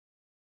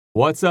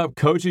What's up,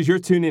 coaches? You're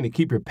tuned in to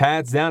Keep Your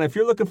Pads Down. If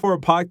you're looking for a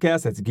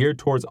podcast that's geared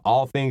towards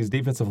all things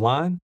defensive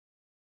line,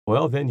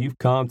 well, then you've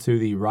come to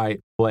the right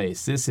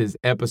place. This is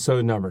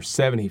episode number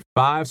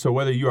 75. So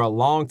whether you're a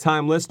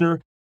long-time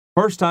listener,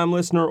 first-time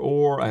listener,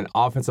 or an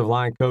offensive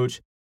line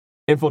coach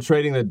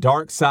infiltrating the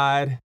dark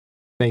side,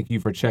 thank you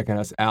for checking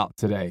us out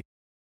today.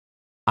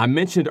 I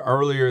mentioned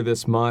earlier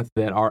this month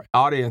that our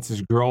audience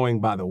is growing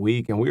by the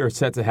week, and we are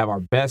set to have our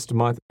best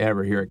month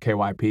ever here at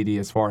KYPD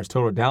as far as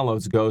total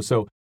downloads go.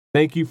 So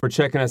thank you for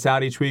checking us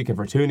out each week and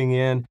for tuning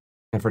in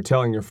and for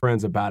telling your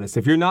friends about us.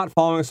 If you're not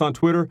following us on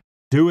Twitter,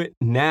 do it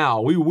now.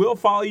 We will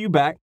follow you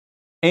back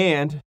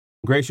and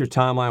grace your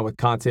timeline with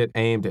content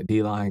aimed at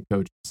D-line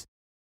coaches.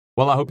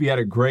 Well, I hope you had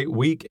a great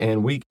week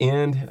and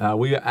weekend.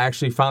 We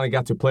actually finally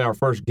got to play our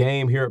first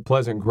game here at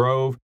Pleasant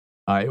Grove.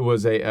 It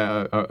was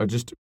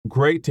just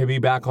great to be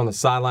back on the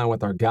sideline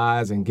with our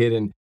guys and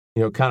getting,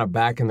 kind of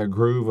back in the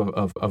groove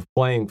of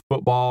playing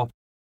football.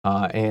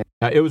 And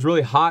it was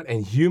really hot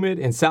and humid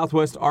in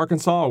Southwest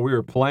Arkansas.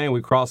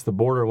 We crossed the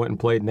border and went and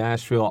played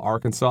Nashville,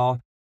 Arkansas.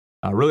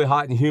 Really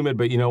hot and humid,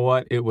 but you know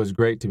what? It was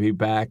great to be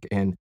back.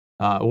 And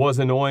it was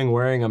annoying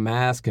wearing a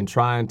mask and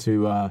trying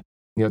to,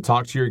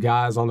 talk to your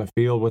guys on the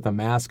field with a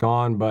mask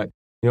on. But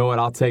you know what?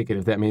 I'll take it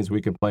if that means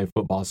we can play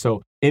football.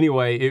 So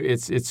anyway,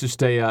 it's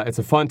just it's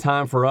a fun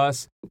time for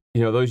us.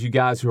 Those of you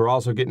guys who are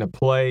also getting to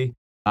play,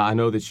 I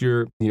know that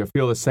you're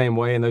feel the same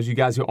way. And those of you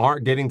guys who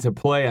aren't getting to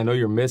play, I know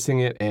you're missing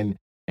it. And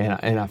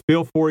I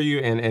feel for you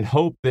and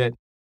hope that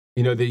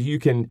that you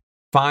can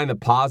find the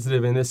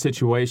positive in this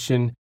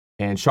situation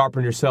and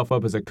sharpen yourself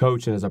up as a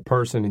coach and as a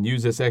person and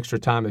use this extra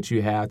time that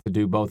you have to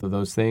do both of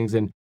those things.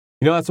 And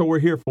that's what we're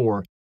here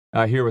for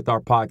here with our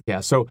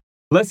podcast. So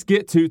let's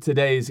get to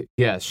today's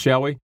guest,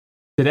 shall we?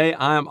 Today,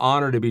 I am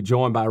honored to be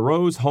joined by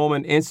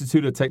Rose-Hulman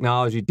Institute of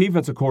Technology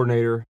Defensive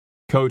Coordinator,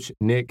 Coach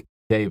Nick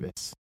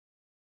Davis.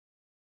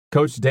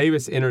 Coach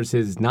Davis enters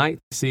his 9th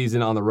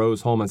season on the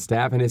Rose-Hulman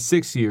staff and his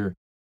 6th year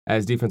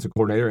as defensive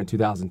coordinator in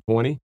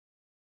 2020.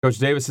 Coach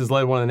Davis has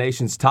led one of the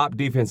nation's top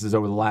defenses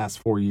over the last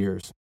 4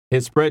 years.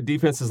 His spread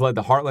defense has led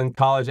the Heartland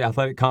College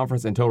Athletic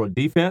Conference in total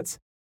defense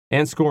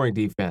and scoring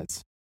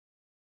defense.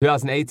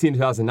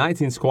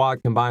 2018-2019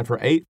 squad combined for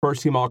 8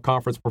 first-team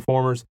all-conference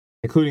performers,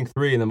 including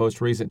 3 in the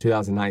most recent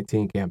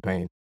 2019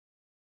 campaign.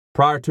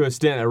 Prior to a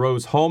stint at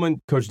Rose-Hulman,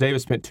 Coach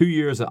Davis spent 2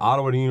 years at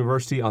Ottawa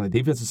University on the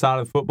defensive side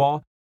of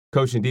football,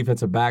 coaching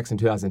defensive backs in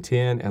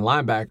 2010 and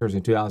linebackers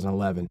in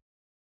 2011.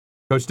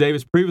 Coach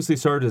Davis previously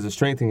served as a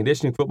strength and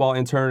conditioning football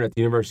intern at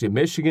the University of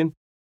Michigan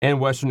and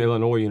Western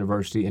Illinois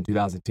University in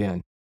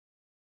 2010.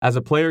 As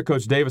a player,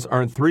 Coach Davis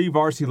earned 3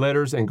 varsity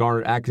letters and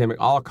garnered academic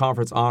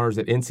all-conference honors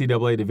at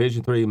NCAA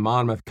Division III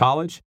Monmouth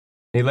College.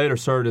 He later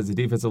served as a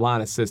defensive line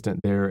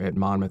assistant there at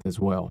Monmouth as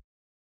well.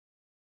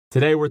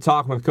 Today, we're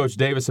talking with Coach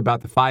Davis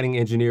about the Fighting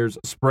Engineers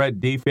spread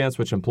defense,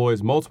 which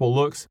employs multiple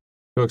looks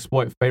to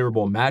exploit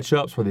favorable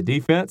matchups for the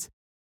defense.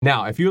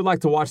 Now, if you would like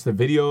to watch the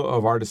video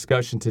of our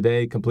discussion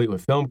today, complete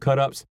with film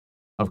cut-ups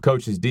of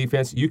Coach's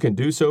defense, you can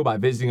do so by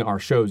visiting our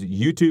show's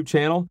YouTube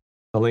channel,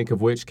 the link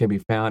of which can be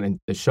found in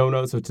the show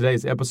notes of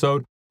today's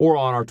episode or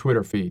on our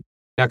Twitter feed.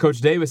 Now,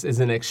 Coach Davis is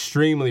an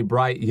extremely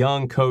bright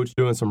young coach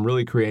doing some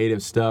really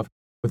creative stuff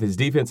with his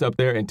defense up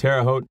there in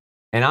Terre Haute,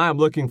 and I am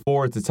looking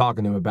forward to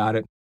talking to him about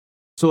it.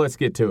 So let's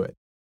get to it.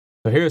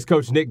 So here's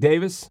Coach Nick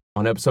Davis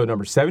on episode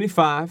number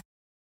 75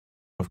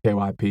 of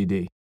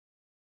KYPD.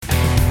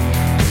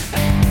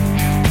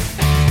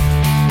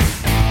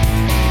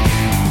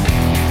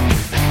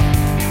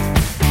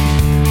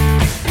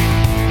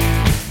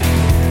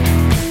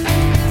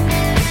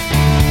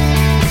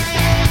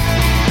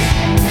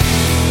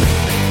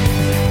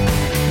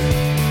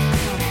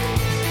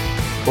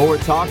 Well,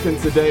 we're talking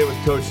today with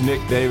Coach Nick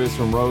Davis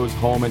from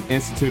Rose-Hulman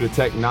Institute of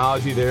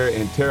Technology there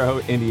in Terre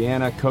Haute,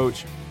 Indiana.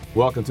 Coach,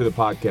 welcome to the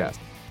podcast.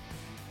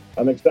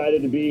 I'm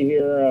excited to be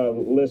here.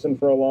 Listened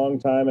for a long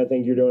time. I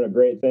think you're doing a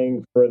great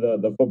thing for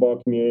the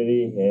football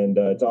community, and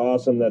it's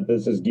awesome that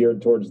this is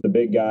geared towards the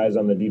big guys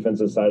on the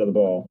defensive side of the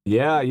ball.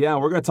 Yeah.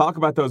 We're going to talk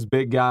about those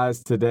big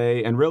guys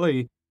today and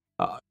really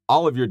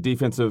all of your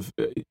defensive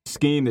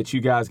scheme that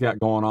you guys got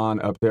going on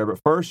up there. But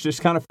first,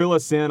 just kind of fill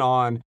us in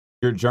on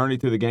your journey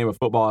through the game of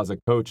football as a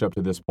coach up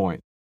to this point.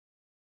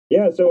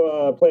 Yeah,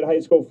 so played high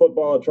school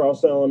football at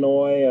Charleston,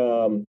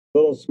 Illinois,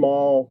 little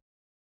small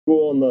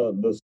school in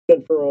the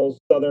central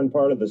southern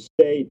part of the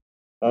state.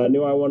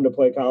 Knew I wanted to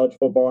play college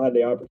football, had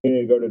the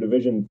opportunity to go to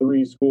Division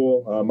III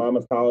school,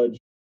 Monmouth College,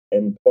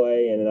 and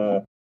play.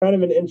 And kind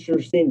of an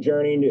interesting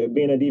journey.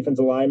 Being a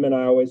defensive lineman,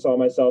 I always saw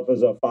myself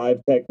as a 5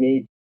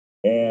 technique,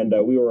 and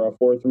we were a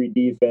 4-3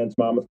 defense.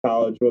 Monmouth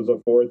College was a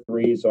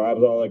 4-3, so I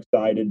was all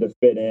excited to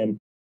fit in.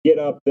 Get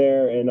up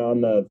there, and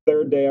on the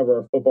 3rd day of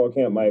our football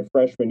camp, my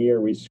freshman year,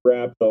 we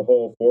scrapped the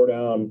whole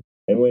 4-down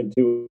and went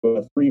to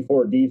a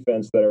 3-4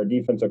 defense that our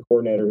defensive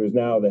coordinator, who's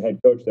now the head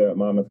coach there at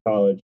Monmouth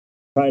College,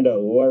 kind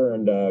of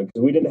learned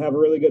because we didn't have a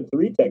really good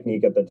 3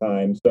 technique at the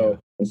time. So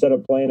instead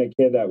of playing a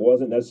kid that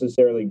wasn't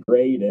necessarily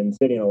great and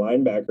sitting a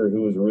linebacker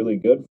who was really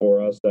good for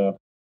us,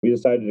 we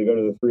decided to go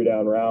to the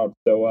 3-down route.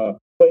 So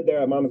played there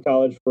at Monmouth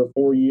College for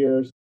 4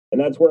 years. And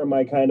that's where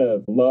my kind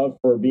of love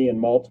for being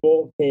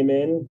multiple came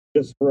in.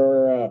 Just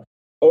for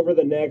over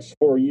the next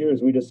 4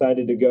 years, we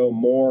decided to go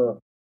more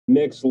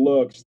mixed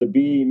looks, to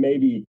be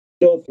maybe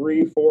still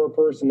 3-4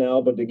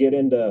 personnel, but to get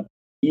into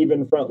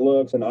even front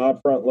looks and odd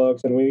front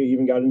looks. And we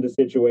even got into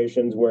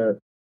situations where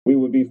we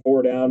would be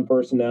 4 down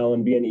personnel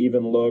and be in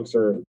even looks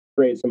or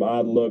create some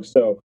odd looks.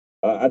 So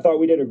I thought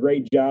we did a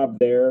great job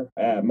there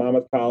at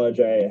Monmouth College.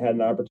 I had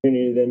an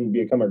opportunity to then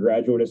become a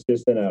graduate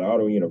assistant at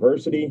Ottawa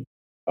University,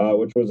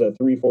 which was a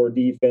 3-4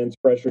 defense,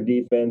 pressure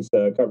defense,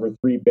 cover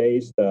 3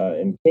 based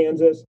in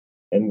Kansas.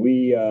 And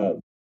we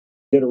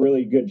did a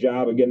really good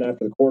job of getting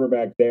after the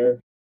quarterback there.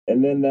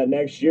 And then that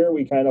next year,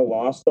 we kind of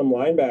lost some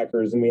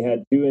linebackers, and we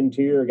had 2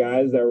 interior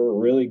guys that were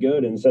really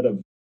good. Instead of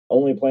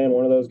only playing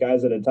one of those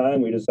guys at a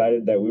time, we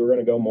decided that we were going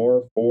to go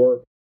more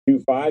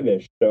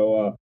 4-2-5-ish.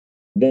 So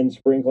then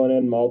sprinkling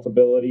in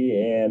multiplity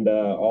and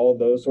all of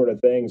those sort of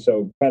things.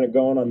 So kind of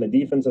going on the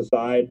defensive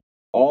side,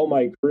 all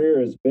my career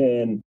has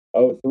been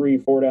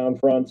 3-4 down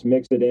fronts,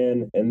 mix it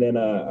in. And then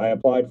I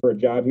applied for a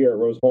job here at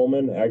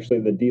Rose-Hulman,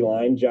 actually the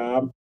D-line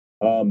job.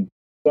 So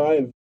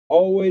I've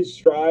always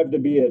strived to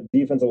be a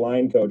defensive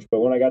line coach. But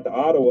when I got to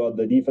Ottawa,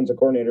 the defensive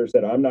coordinator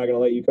said, I'm not going to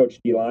let you coach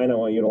D-line. I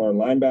want you to learn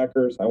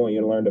linebackers. I want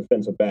you to learn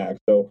defensive back.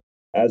 So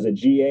as a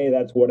GA,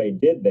 that's what I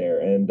did there.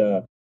 And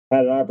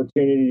had an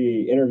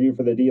opportunity to interview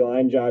for the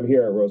D-line job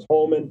here at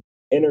Rose-Hulman.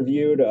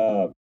 Interviewed.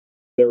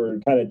 There were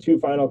kind of 2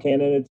 final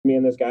candidates, me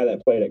and this guy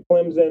that played at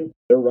Clemson.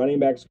 Their running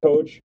backs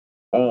coach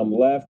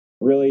left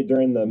really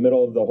during the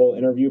middle of the whole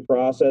interview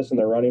process, and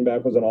their running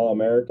back was an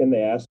All-American.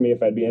 They asked me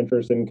if I'd be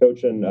interested in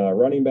coaching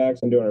running backs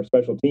and doing our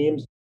special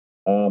teams.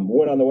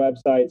 Went on the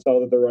website,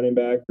 saw that the running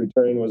back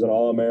returning was an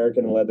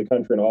All-American and led the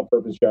country in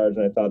all-purpose yards,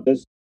 and I thought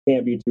this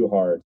can't be too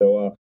hard.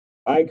 So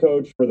I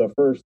coached for the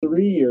first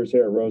 3 years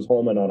here at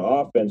Rose-Hulman on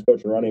offense,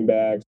 coaching running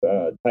backs,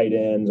 tight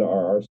ends,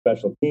 our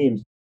special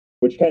teams,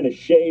 which kind of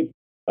shaped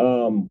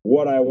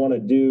what I want to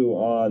do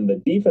on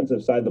the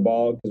defensive side of the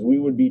ball, because we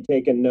would be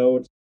taking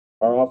notes.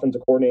 Our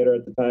offensive coordinator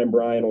at the time,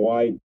 Brian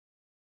White,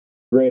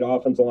 great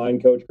offensive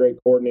line coach, great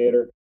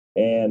coordinator.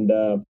 And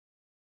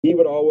he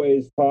would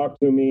always talk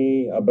to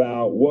me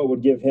about what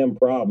would give him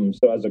problems.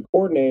 So as a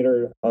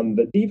coordinator on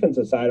the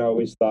defensive side, I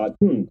always thought,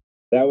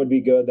 that would be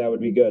good. That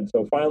would be good.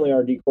 So finally,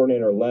 our D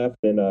coordinator left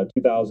in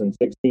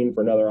 2016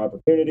 for another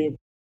opportunity.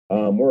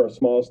 We're a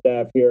small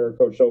staff here.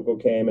 Coach Sokol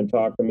came and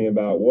talked to me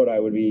about what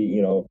I would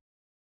be,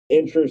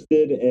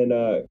 interested in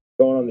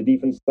going on the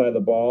defensive side of the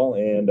ball.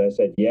 And I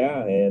said,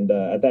 yeah. And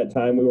at that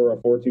time, we were a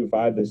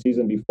 4-2-5 the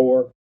season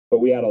before, but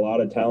we had a lot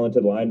of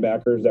talented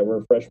linebackers that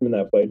were freshmen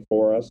that played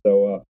for us.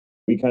 So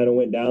we kind of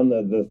went down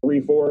the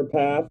 3-4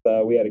 path.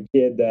 We had a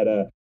kid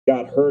that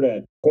got hurt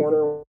at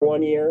corner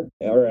one year,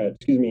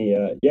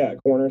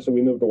 corner. So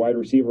we moved a wide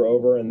receiver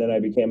over, and then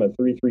I became a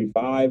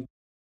 3-3-5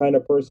 kind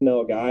of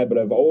personnel guy, but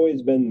I've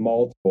always been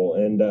multiple.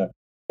 And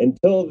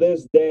until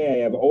this day,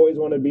 I have always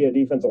wanted to be a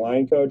defensive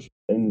line coach.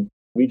 And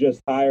we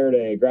just hired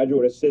a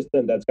graduate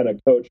assistant that's going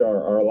to coach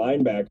our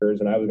linebackers,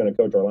 and I was going to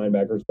coach our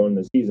linebackers going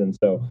into the season.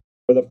 So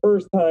for the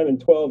first time in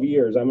 12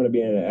 years, I'm going to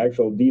be an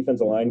actual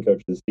defensive line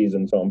coach this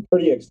season. So I'm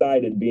pretty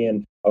excited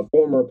being a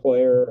former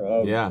player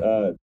of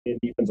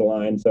defensive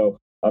line. So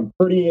I'm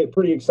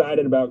pretty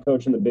excited about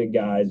coaching the big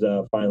guys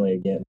finally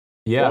again.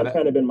 Yeah, so that's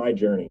kind of been my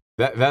journey.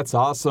 That's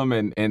awesome,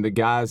 and the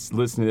guys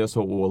listening to this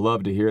will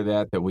love to hear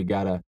that we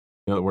got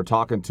we're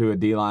talking to a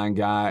D-line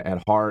guy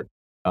at heart,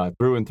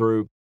 through and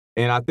through.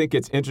 And I think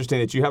it's interesting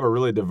that you have a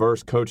really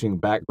diverse coaching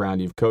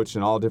background. You've coached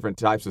in all different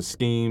types of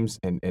schemes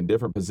and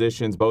different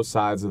positions, both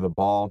sides of the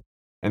ball.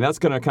 And that's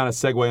going to kind of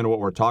segue into what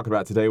we're talking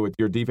about today with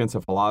your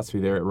defensive philosophy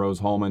there at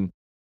Rose-Hulman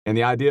and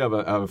the idea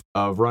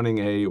of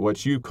running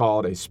what you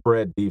called a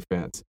spread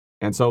defense.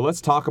 And so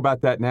let's talk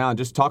about that now and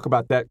just talk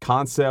about that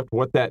concept.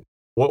 What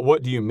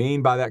do you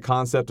mean by that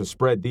concept of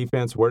spread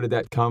defense? Where did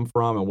that come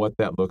from and what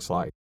that looks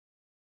like?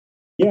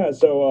 Yeah,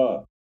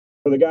 so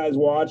for the guys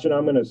watching,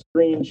 I'm going to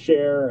screen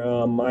share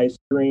my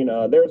screen.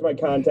 There's my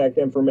contact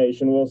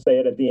information. We'll say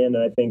it at the end,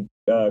 and I think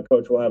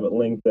Coach will have it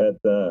linked at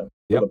the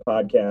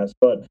podcast.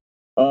 But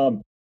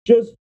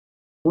just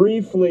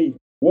briefly,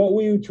 what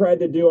we tried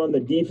to do on the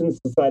defensive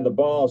side of the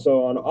ball.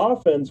 So on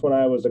offense, when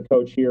I was a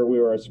coach here, we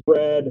were a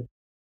spread,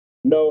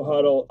 no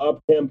huddle, up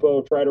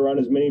tempo, try to run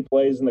as many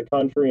plays in the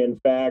country. In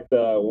fact,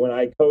 when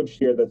I coached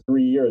here the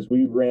 3 years,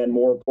 we ran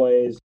more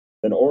plays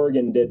than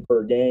Oregon did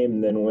per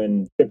game than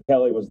when Chip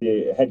Kelly was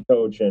the head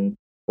coach and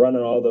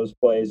running all those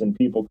plays and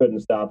people couldn't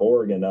stop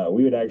Oregon.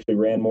 We would actually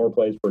ran more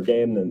plays per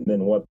game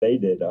than what they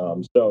did.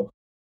 So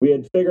we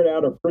had figured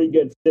out a pretty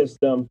good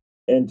system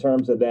in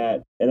terms of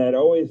that. And I'd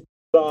always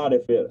thought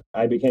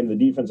I became the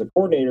defensive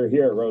coordinator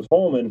here at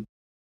Rose-Hulman,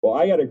 well,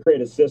 I got to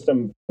create a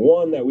system,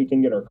 one, that we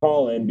can get our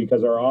call in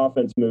because our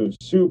offense moves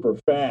super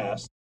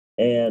fast,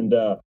 and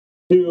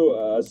two,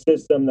 a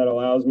system that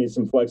allows me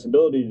some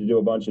flexibility to do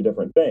a bunch of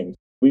different things.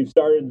 We've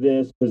started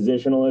this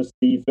positionalist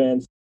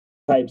defense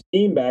type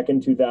scheme back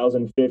in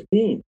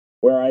 2015,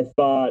 where I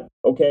thought,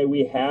 okay,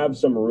 we have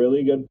some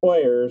really good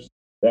players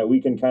that we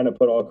can kind of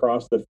put all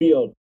across the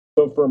field.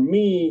 So for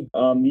me,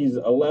 these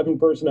 11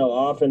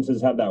 personnel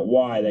offenses have that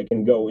Y that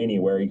can go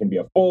anywhere. He can be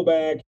a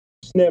fullback,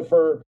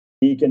 sniffer.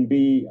 He can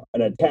be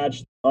an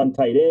attached on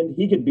tight end.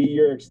 He could be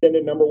your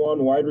extended number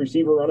one wide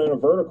receiver running a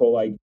vertical.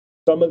 Like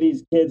some of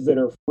these kids that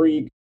are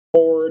freak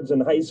forwards in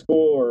high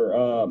school or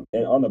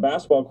on the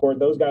basketball court,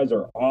 those guys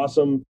are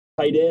awesome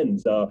tight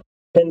ends.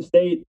 Penn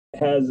State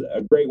has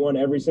a great one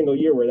every single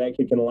year where that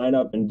kid can line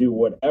up and do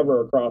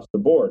whatever across the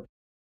board.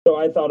 So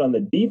I thought on the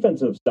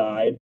defensive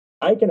side,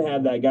 I can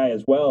have that guy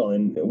as well.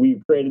 And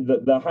we've created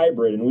the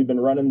hybrid, and we've been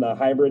running the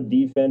hybrid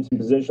defense and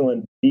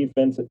positional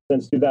defense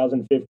since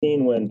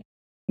 2015 when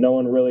no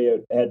one really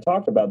had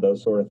talked about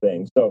those sort of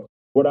things. So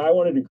what I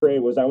wanted to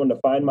create was I wanted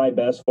to find my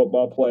best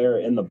football player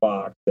in the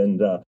box.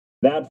 And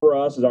that for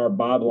us is our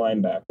Bob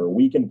linebacker.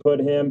 We can put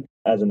him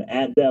as an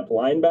at-depth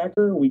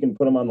linebacker. We can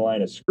put him on the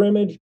line of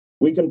scrimmage.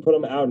 We can put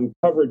him out in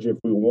coverage if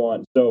we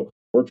want. So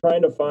we're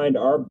trying to find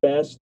our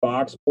best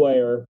box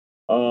player.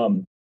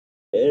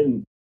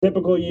 In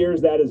typical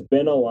years, that has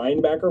been a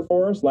linebacker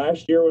for us.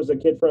 Last year was a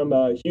kid from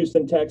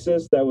Houston,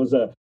 Texas. That was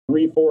a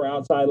 3-4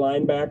 outside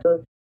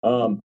linebacker.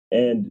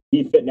 And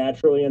he fit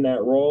naturally in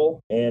that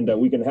role. And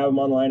we can have him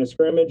on the line of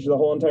scrimmage the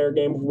whole entire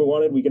game if we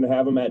wanted. We can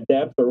have him at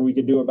depth, or we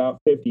could do about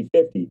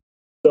 50-50.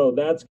 So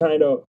that's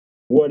kind of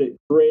what it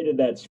created,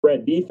 that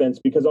spread defense,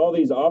 because all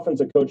these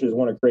offensive coaches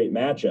want to create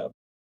matchups.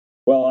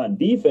 Well, on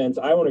defense,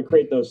 I want to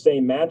create those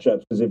same matchups,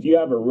 because if you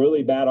have a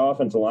really bad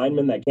offensive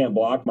lineman that can't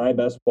block my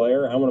best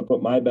player, I want to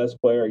put my best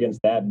player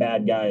against that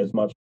bad guy as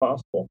much as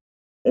possible.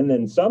 And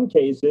then in some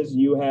cases,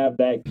 you have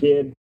that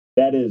kid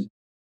that is,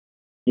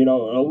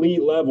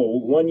 elite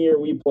level. One year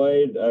we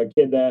played a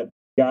kid that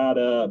got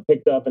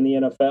picked up in the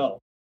NFL.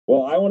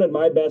 Well, I wanted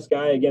my best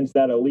guy against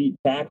that elite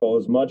tackle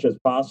as much as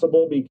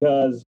possible,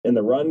 because in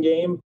the run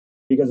game,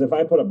 because if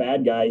I put a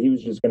bad guy, he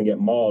was just going to get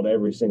mauled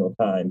every single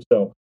time.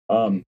 So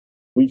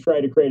we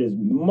try to create as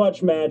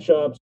much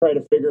matchups, try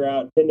to figure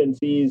out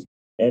tendencies,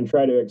 and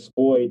try to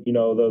exploit,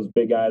 those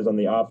big guys on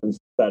the offensive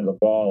side of the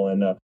ball.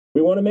 And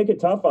we want to make it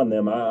tough on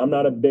them. I'm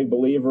not a big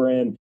believer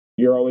in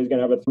you're always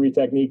going to have a 3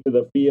 technique to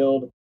the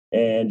field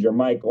and your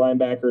Mike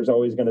linebacker is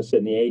always going to sit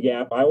in the A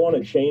gap. I want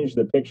to change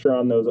the picture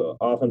on those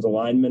offensive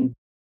linemen.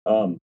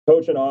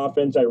 Coaching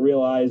offense, I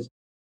realize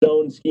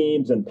zone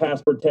schemes and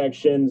pass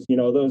protections,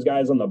 those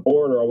guys on the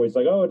board are always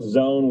like, oh, it's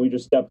zone. We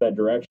just step that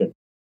direction.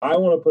 I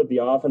want to put the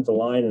offensive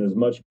line in as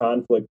much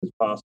conflict as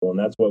possible, and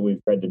that's what we've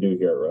tried to do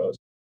here at Rose.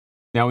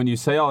 Now, when you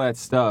say all that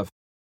stuff,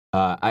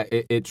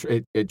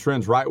 it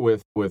trends right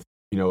with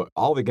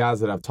all the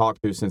guys that I've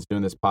talked to since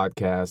doing this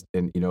podcast,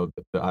 and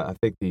I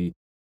think the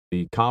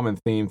common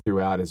theme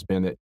throughout has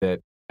been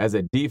that as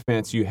a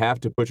defense, you have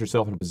to put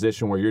yourself in a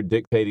position where you're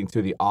dictating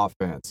to the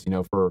offense.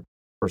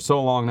 For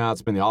so long now,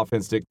 it's been the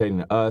offense dictating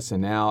to us,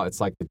 and now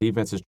it's like the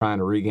defense is trying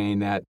to regain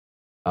that.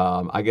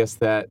 I guess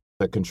that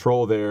the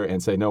control there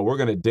and say, no, we're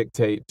going to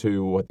dictate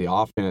to what the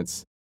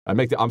offense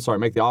make the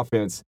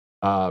offense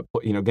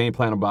game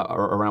plan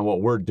around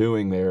what we're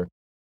doing there.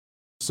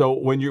 So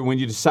when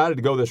you decided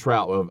to go this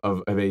route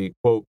of a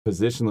quote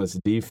positionless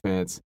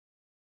defense,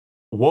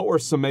 what were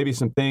some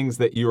things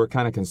that you were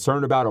kind of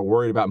concerned about or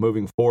worried about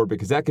moving forward?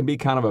 Because that can be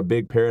kind of a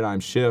big paradigm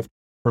shift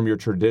from your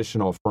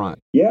traditional front.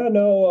 Yeah,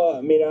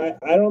 no,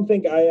 I don't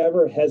think I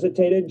ever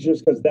hesitated,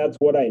 just because that's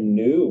what I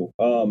knew.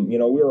 We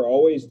were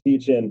always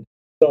teaching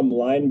some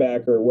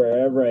linebacker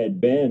wherever I had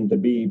been to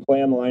be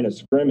play on the line of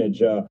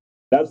scrimmage.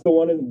 That's the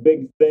one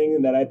big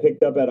thing that I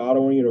picked up at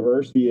Ottawa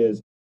University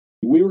is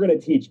we were going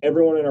to teach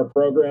everyone in our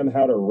program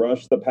how to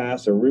rush the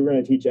passer. We were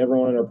going to teach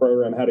everyone in our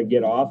program how to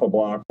get off a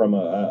block from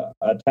a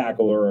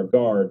tackle or a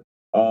guard.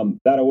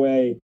 That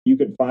way you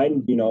could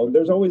find,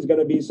 there's always going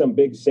to be some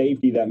big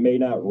safety that may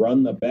not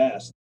run the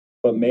best,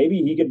 but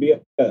maybe he could be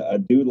a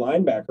dude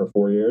linebacker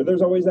for you. Or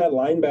there's always that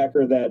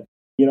linebacker that,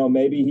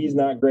 maybe he's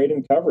not great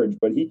in coverage,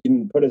 but he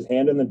can put his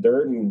hand in the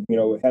dirt and,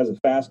 has a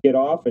fast get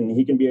off, and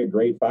he can be a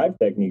great 5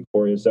 technique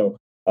for you. So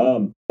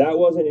that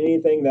wasn't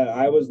anything that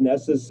I was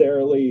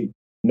necessarily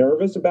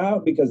nervous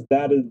about, because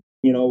that is,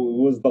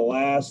 was the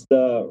last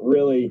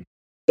really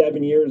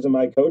 7 years of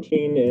my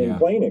coaching and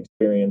playing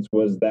experience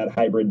was that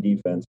hybrid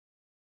defense.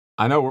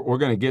 I know we're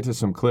going to get to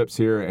some clips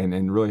here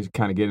and really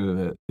kind of get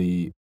into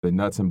the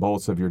nuts and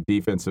bolts of your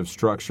defensive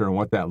structure and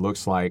what that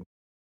looks like.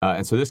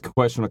 And so this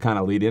question will kind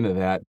of lead into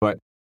that. But,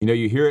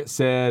 you hear it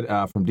said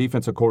from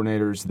defensive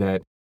coordinators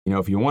that,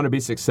 if you want to be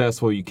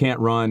successful, you can't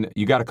run.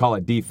 You got to call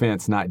it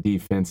defense, not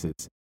defenses.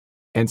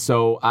 And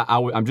so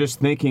I'm just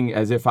thinking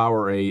as if I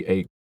were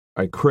a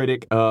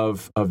critic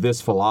of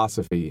this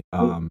philosophy.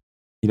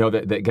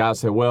 That guys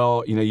say,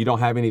 well, you don't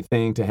have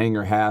anything to hang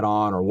your hat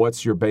on, or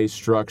what's your base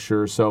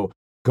structure? So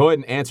go ahead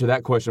and answer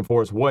that question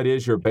for us. What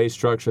is your base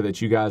structure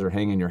that you guys are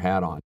hanging your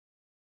hat on?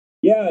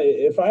 Yeah,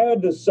 if I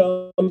had to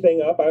sum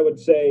something up, I would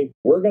say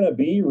we're going to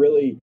be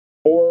really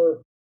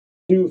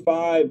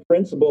 4-2-5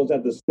 principles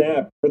at the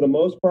snap. For the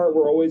most part,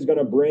 we're always going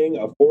to bring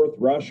a 4th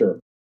rusher.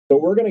 So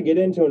we're going to get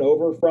into an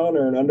over front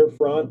or an under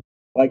front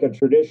like a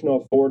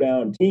traditional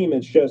 4-down team.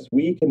 It's just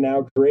we can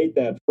now create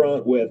that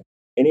front with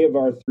any of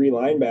our 3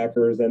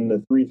 linebackers and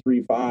the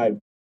 3-3-5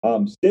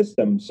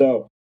 system.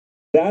 So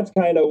that's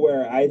kind of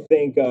where I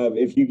think of,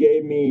 if you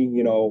gave me,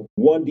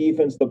 one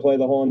defense to play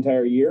the whole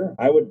entire year,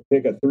 I would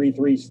pick a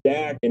 3-3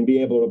 stack and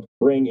be able to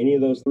bring any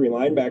of those three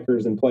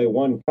linebackers and play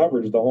one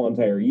coverage the whole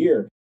entire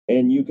year.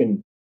 And you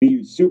can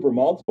be super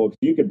multiple, because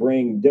you could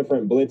bring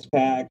different blitz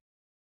pack.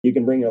 You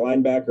can bring your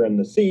linebacker in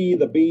the C,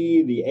 the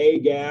B, the A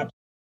gap.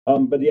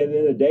 But at the end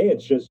of the day,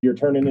 it's just you're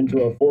turning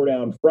into a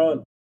 4-down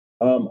front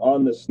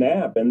on the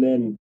snap. And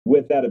then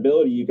with that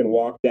ability, you can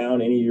walk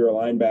down any of your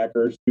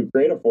linebackers to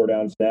create a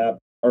 4-down snap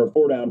or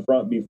 4-down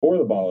front before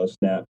the ball is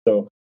snapped.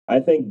 So I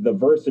think the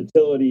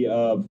versatility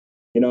of,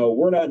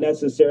 we're not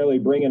necessarily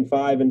bringing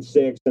 5 and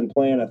 6 and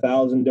playing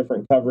 1,000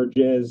 different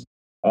coverages.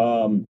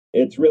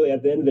 It's really,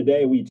 at the end of the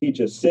day, we teach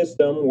a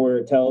system where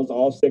it tells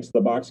all 6 of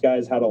the box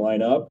guys how to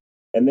line up.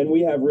 And then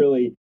we have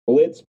really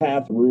blitz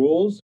path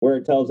rules where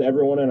it tells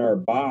everyone in our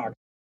box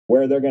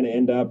where they're going to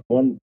end up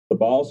when the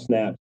ball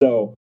snaps.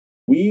 So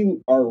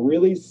we are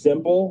really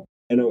simple.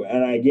 And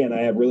again,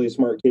 I have really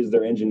smart kids,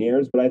 they're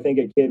engineers, but I think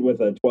a kid with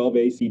a 12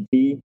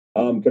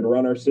 ACT could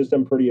run our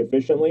system pretty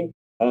efficiently.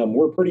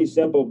 We're pretty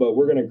simple, but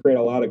we're going to create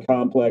a lot of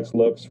complex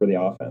looks for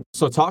the offense.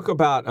 So talk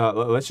about,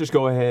 let's just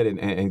go ahead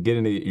and get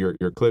into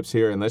your clips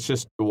here, and let's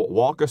just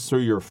walk us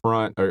through your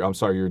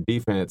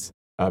defense,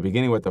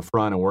 beginning with the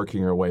front and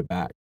working your way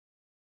back.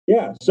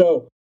 Yeah,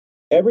 so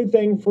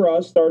everything for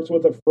us starts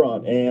with a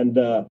front.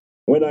 And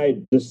when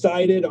I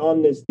decided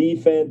on this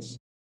defense,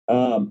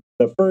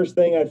 the first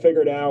thing I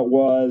figured out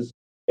was,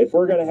 if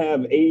we're going to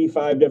have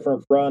 85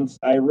 different fronts,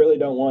 I really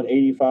don't want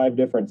 85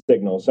 different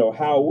signals. So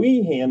how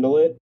we handle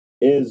it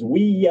is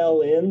we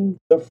yell in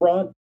the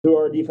front to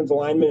our defensive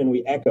lineman and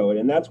we echo it.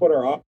 And that's what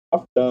our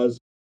off does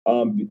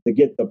to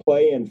get the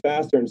play in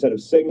faster. Instead of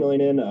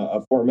signaling in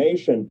a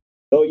formation,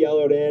 they'll yell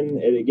it in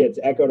and it gets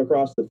echoed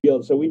across the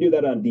field. So we do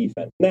that on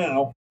defense.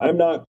 Now, I'm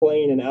not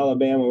playing in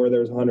Alabama where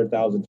there's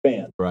 100,000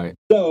 fans. Right.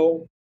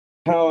 So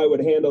how I would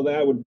handle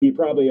that would be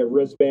probably a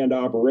wristband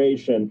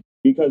operation,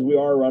 because we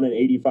are running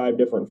 85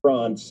 different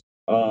fronts.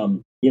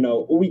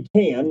 We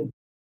can,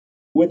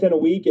 within a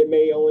week, it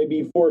may only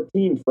be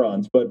 14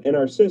 fronts, but in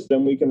our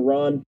system, we can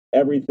run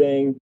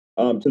everything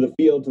to the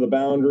field, to the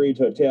boundary,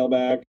 to a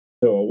tailback,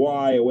 to a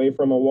Y, away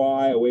from a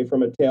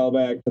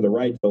tailback, to the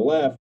right, to the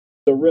left.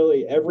 So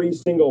really, every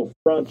single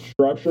front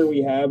structure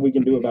we have, we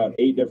can do about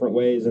 8 different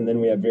ways, and then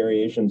we have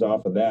variations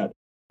off of that.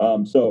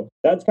 So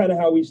that's kind of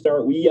how we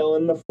start. We yell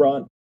in the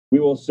front. We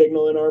will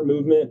signal in our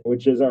movement,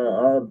 which is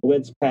our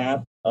blitz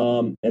path,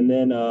 and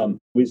then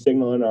we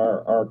signal in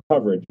our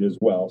coverage as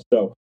well.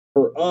 So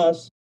for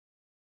us,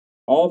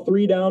 all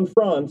 3 down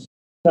fronts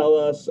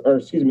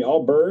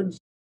all birds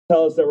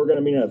tell us that we're going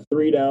to be in a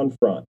 3 down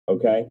front,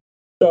 okay?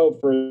 So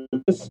for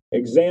this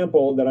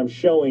example that I'm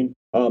showing,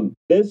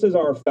 this is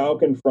our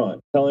Falcon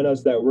front, telling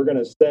us that we're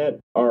going to set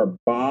our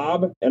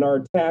bob and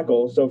our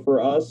tackle. So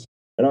for us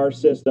and our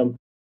system,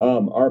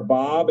 our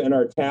bob and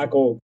our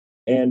tackle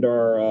and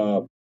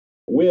our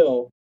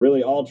will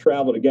really all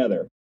travel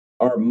together.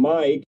 Our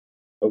mic,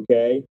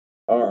 okay,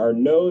 our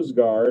nose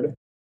guard,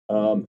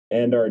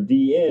 and our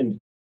D end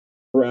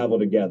travel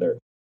together.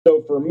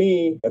 So for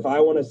me, if I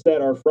want to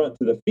set our front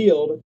to the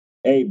field,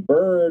 a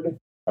bird,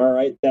 all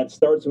right, that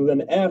starts with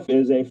an F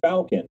is a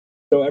Falcon.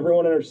 So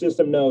everyone in our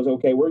system knows,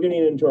 okay, we're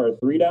getting into our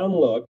 3 down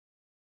look,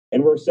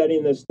 and we're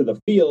setting this to the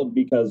field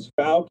because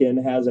Falcon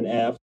has an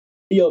F,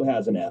 field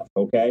has an F,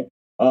 okay?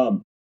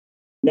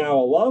 Now,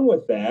 along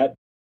with that,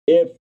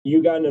 if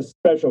you got in a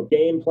special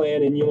game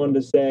plan and you wanted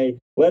to say,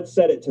 let's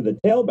set it to the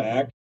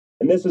tailback,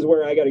 and this is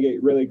where I got to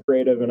get really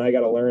creative and I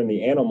got to learn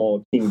the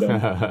animal kingdom,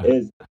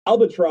 is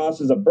albatross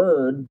is a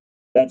bird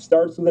that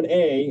starts with an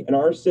A. In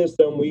our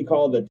system, we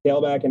call the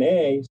tailback an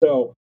A.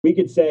 So we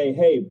could say,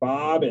 hey,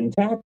 Bob and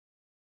tackle,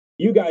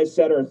 you guys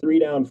set our 3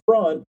 down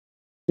front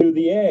to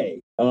the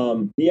A,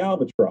 the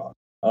albatross.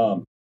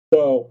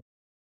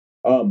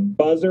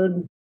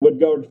 Buzzard would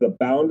go to the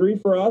boundary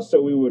for us.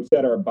 So we would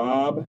set our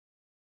Bob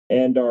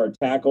and our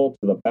tackle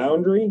to the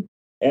boundary,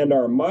 and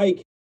our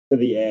mic to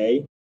the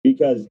A,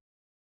 because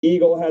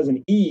Eagle has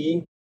an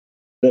E,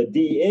 the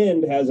D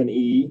end has an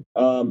E,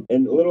 and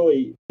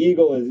literally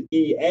Eagle is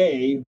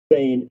EA,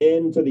 saying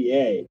in to the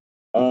A.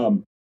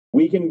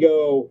 We can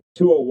go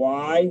to a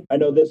Y. I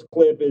know this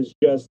clip is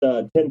just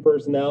 10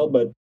 personnel,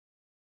 but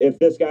if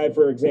this guy,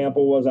 for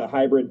example, was a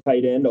hybrid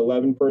tight end,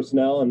 11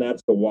 personnel, and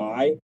that's the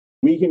Y,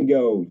 we can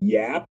go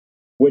YAP,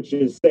 which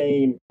is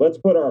saying, let's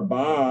put our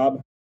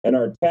Bob and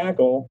our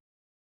tackle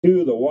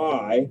to the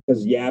Y,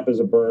 because Yap is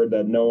a bird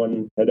that no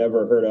one had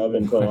ever heard of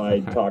until I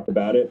talked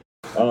about it.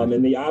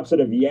 And the opposite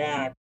of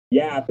Yap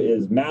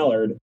is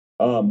mallard.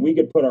 We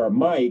could put our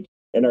mic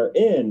and our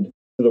end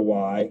to the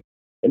Y,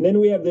 and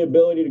then we have the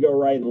ability to go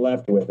right and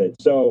left with it.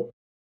 So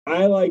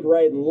I like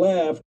right and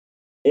left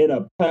in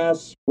a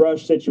pass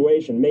rush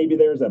situation. Maybe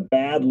there's a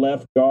bad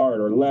left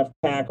guard or left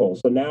tackle.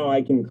 So now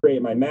I can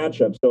create my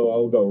matchup. So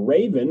I'll go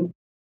Raven,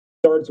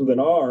 starts with an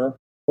R,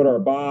 put our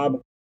Bob,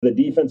 the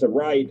defensive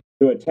right,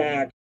 to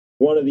attack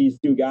one of these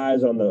 2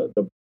 guys on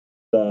the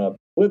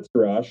blitz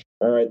rush,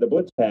 all right, the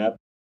blitz path,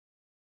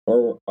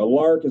 or a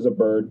lark is a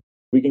bird.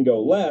 we can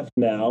go left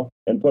now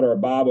and put our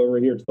Bob over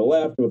here to the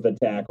left with the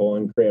tackle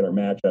and create our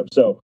matchup.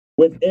 So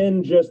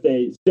within just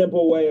a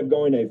simple way of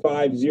going a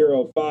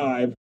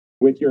 5-0-5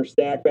 with your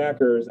stack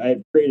backers,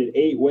 I've created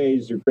 8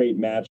 ways to create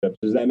matchups.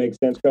 Does that make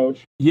sense,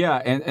 Coach? Yeah,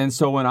 and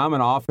so when I'm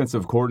an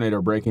offensive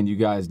coordinator breaking you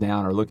guys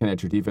down or looking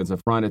at your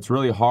defensive front, it's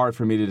really hard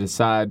for me to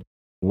decide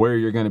where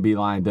you're going to be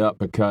lined up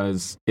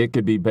because it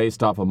could be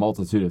based off a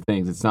multitude of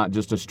things. It's not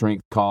just a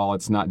strength call.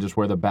 It's not just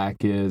where the back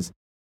is.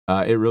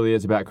 It really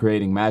is about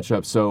creating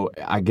matchups. So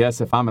I guess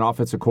if I'm an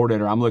offensive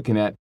coordinator, I'm looking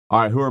at,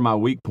 all right, who are my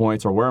weak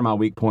points or where are my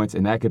weak points,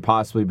 and that could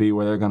possibly be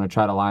where they're going to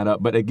try to line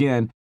up. But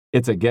again,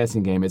 it's a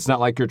guessing game. It's not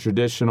like your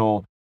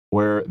traditional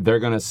where they're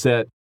going to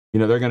set,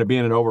 they're going to be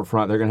in an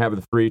overfront. They're going to have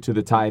the 3 to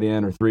the tight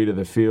end or 3 to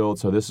the field.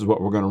 So this is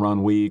what we're going to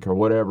run weak or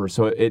whatever.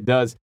 So it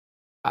does,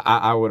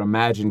 I would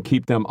imagine,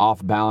 keep them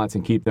off balance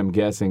and keep them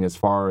guessing as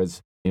far as,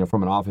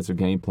 from an offensive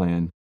game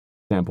plan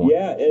standpoint.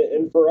 Yeah,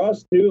 and for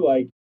us too,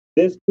 like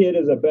this kid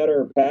is a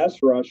better pass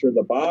rusher,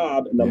 the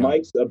Bob, and the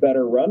Mike's a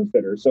better run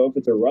fitter. So if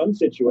it's a run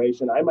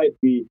situation, I might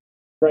be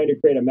trying to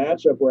create a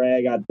matchup where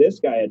I got this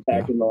guy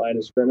attacking the line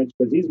of scrimmage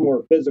because he's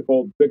more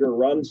physical, bigger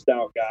run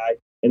stout guy.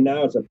 And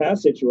now it's a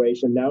pass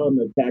situation. Now I'm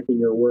attacking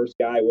your worst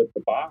guy with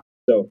the Bob.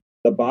 So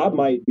the Bob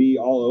might be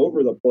all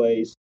over the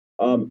place.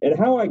 And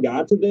how I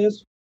got to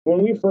this,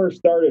 when we first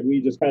started,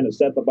 we just kind of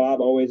set the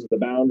Bob always at the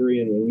boundary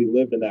and we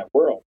lived in that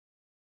world.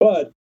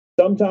 But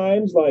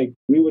sometimes, like,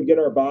 we would get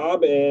our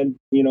Bob and,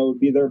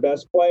 be their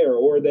best player,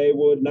 or they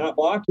would not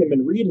block him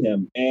and read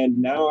him. And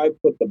now I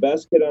put the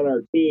best kid on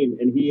our team,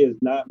 and he is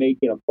not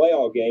making a play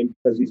all game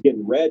because he's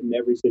getting read in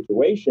every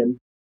situation.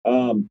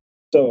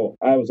 So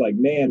I was like,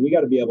 man, we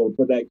got to be able to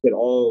put that kid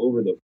all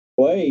over the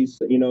place,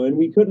 and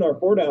we couldn't our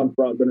 4-down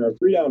front, but in our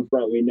 3-down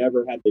front, we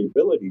never had the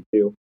ability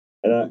to.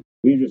 And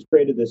we just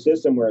created the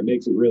system where it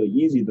makes it really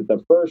easy that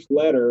the first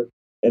letter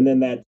and then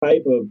that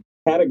type of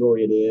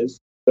category it is.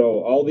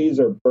 So all these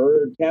are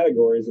bird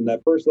categories, and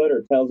that first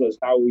letter tells us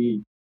how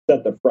we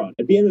set the front.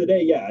 At the end of the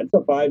day, it's a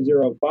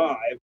 5-0-5,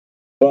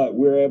 but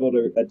we're able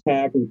to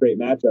attack and create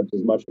matchups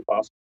as much as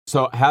possible.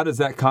 So how does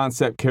that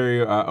concept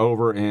carry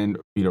over and,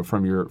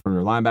 from your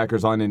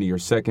linebackers on into your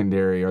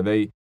secondary? Are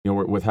they,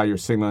 with how you're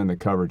signaling the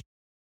coverage?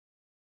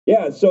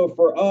 Yeah, so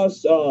for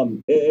us,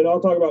 and I'll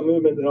talk about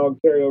movement and I'll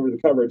carry over the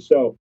coverage.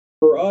 So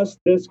for us,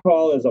 this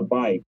call is a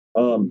bike.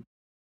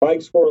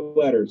 Bike's 4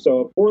 letters. So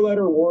a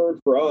 4-letter word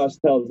for us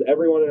tells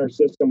everyone in our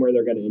system where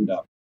they're going to end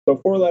up. So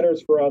 4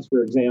 letters for us,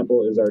 for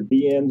example, is our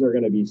DNs are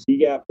going to be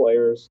C-gap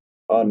players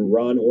on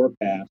run or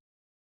pass.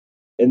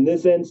 In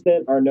this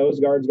instant, our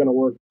nose guard is going to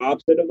work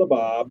opposite of the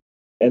Bob,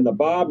 and the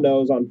Bob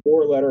knows on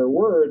 4-letter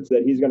words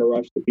that he's going to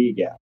rush the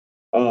B-gap.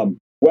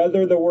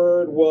 Whether the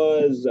word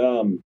was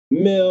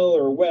mill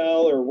or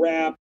well or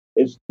wrap,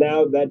 it's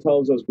now that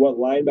tells us what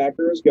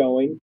linebacker is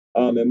going.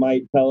 It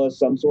might tell us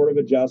some sort of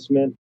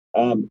adjustment.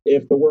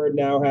 If the word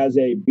now has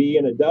a B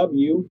and a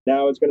W,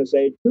 now it's going to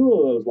say 2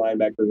 of those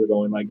linebackers are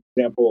going. Like,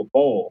 example,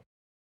 bowl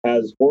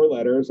has 4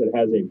 letters. It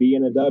has a B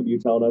and a W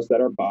telling us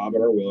that our Bob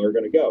and our Will are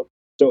going to go.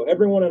 So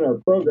everyone in our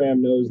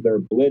program knows their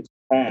blitz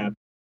path.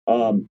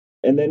 And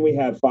then we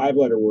have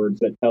 5-letter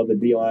words that tell the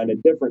D-line a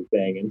different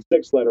thing, and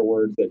 6-letter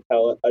words that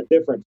tell a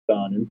different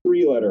stun, and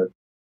 3-letter.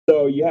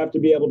 So you have to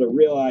be able to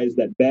realize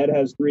that bed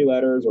has 3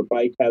 letters, or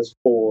bike has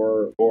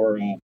 4, or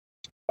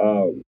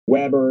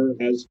Weber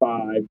has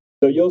 5.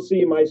 So you'll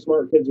see my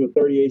smart kids with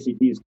 30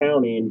 ACTs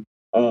counting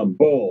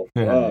bull,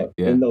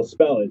 and they'll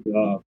spell it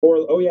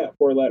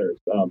 4 letters.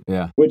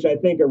 Which I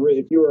think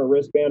if you were a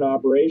wristband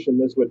operation,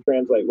 this would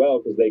translate well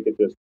because they could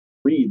just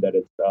read that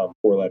it's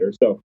 4 letters.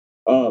 So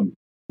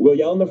we'll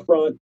yell in the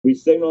front, we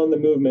signal in the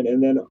movement,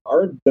 and then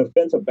our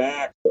defensive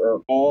backs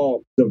are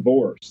all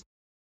divorced.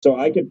 So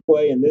I could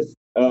play in this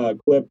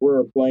clip.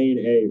 We're playing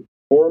a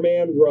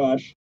 4-man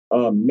rush,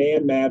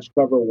 man match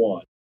cover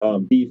 1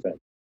 defense.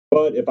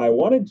 But if I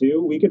wanted to,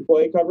 we could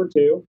play cover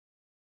 2,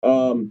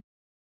 and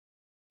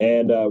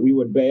we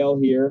would bail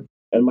here,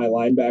 and my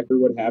linebacker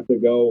would have to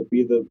go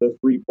be the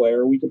 3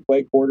 player. We could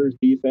play quarters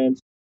defense.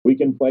 We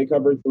can play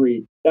cover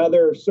 3. Now,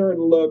 there are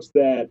certain looks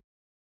that,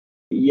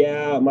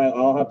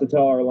 I'll have to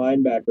tell our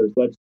linebackers,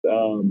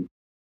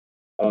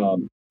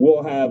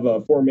 we'll have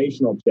a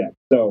formational check.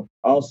 So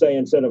I'll say,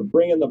 instead of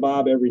bringing the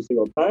Bob every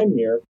single time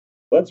here,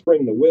 let's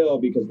bring the Will,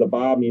 because the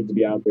Bob needs to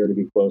be out there to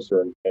be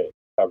closer and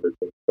covered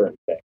to certain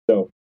things.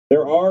 So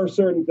there are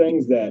certain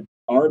things that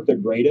aren't the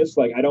greatest.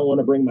 Like, I don't want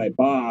to bring my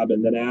Bob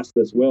and then ask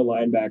this Will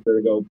linebacker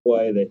to go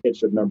play the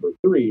hitch of number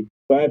 3.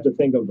 So I have to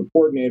think of the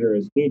coordinator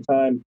as,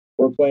 anytime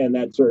we're playing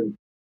that certain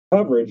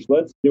coverage,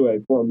 let's do a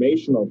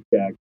formational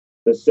check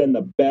to send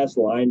the best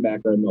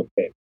linebacker, and they'll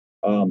pick.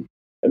 And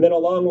then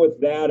along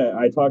with that,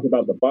 I talked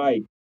about the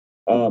bike.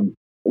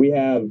 We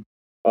have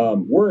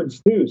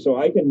words too. So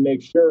I can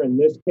make sure, in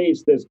this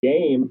case, this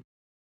game,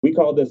 we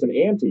call this an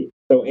ante.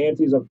 So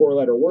ante is a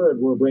 4-letter word.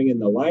 We're bringing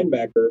the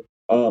linebacker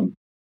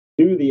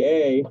to the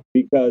A,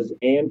 because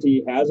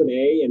ante has an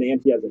A and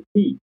ante has a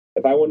T.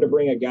 If I wanted to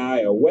bring a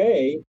guy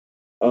away,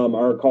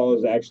 our call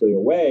is actually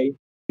away,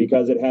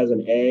 because it has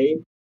an A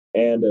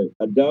and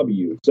a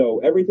W. So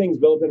everything's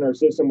built in our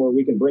system where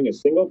we can bring a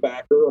single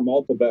backer or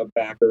multiple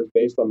backers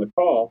based on the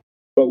call,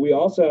 but we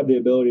also have the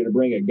ability to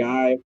bring a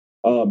guy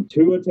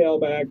to a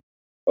tailback,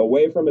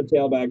 away from a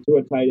tailback, to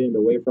a tight end,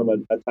 away from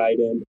a tight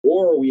end,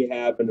 or we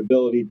have an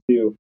ability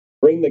to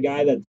bring the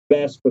guy that's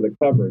best for the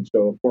coverage,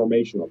 so a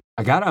formational.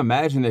 I got to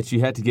imagine that you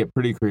had to get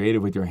pretty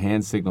creative with your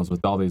hand signals with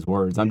all these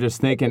words. I'm just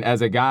thinking,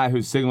 as a guy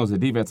who signals the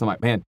defense, I'm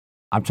like, man,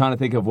 I'm trying to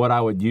think of what I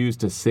would use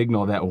to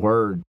signal that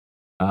word.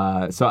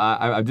 So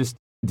I just,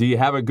 do you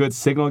have a good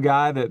signal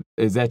guy?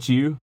 Is that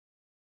you?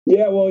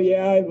 Yeah, well,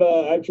 yeah,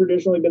 I've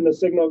traditionally been the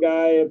signal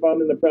guy. If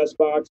I'm in the press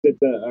box,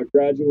 it's a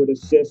graduate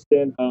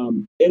assistant.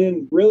 And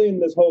in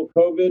this whole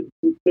COVID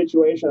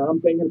situation,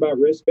 I'm thinking about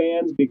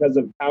wristbands because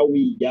of how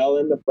we yell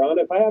in the front.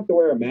 If I have to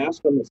wear a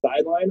mask on the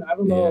sideline, I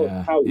don't know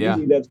how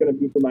easy that's going to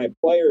be for my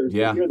players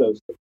to hear those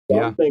things. So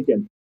I'm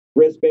thinking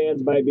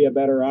wristbands might be a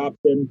better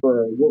option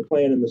we're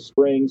playing in the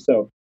spring.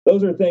 So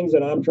those are things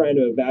that I'm trying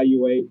to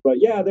evaluate.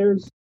 But yeah,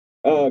 there's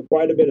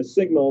quite a bit of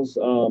signals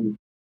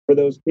for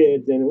those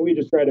kids, and we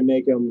just try to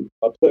make them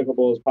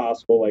applicable as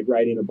possible. Like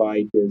riding a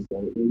bike is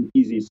an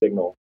easy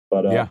signal,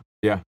 but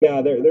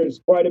there's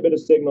quite a bit of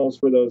signals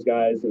for those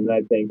guys. And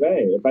I think,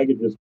 hey, if I could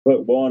just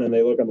put one and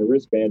they look on the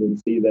wristband and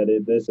see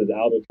that this is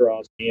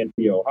Albatross,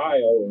 Canty,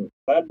 Ohio,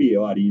 that'd be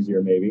a lot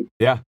easier, maybe.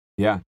 Yeah.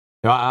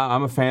 No,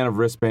 I'm a fan of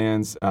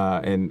wristbands,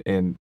 and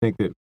think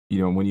that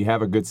when you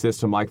have a good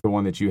system like the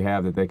one that you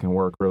have, that they can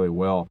work really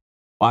well.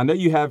 I know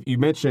you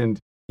mentioned.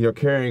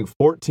 Carrying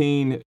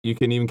 14, you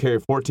can even carry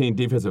 14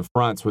 defensive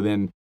fronts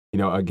within,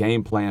 a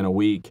game plan a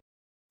week.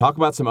 Talk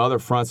about some other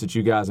fronts that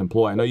you guys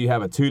employ. I know you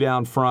have a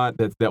 2-down front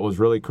that was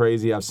really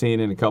crazy. I've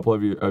seen in a couple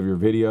of your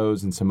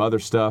videos and some other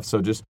stuff.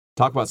 So just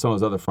talk about some of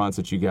those other fronts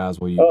that you guys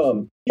will use.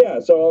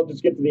 So I'll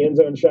just get to the end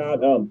zone shot.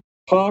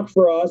 Hawk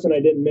for us, and I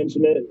didn't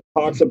mention it,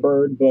 Hawk's a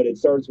bird, but it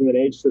starts with an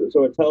H,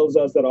 so it tells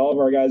us that all of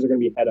our guys are going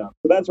to be head up.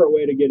 So that's our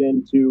way to get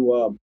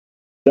into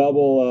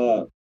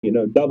double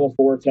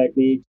 4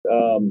 techniques.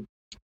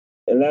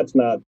 And that's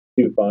not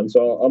too fun.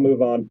 So I'll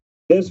move on.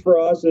 This for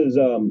us is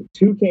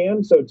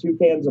toucan. So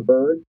toucan's a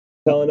bird,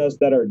 telling us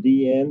that our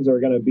DNs are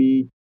going to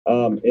be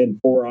in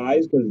 4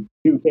 eyes, because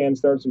toucan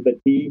starts with a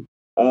T.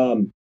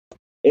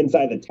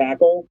 Inside the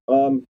tackle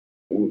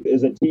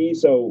is a T.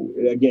 So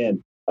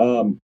again,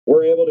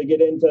 we're able to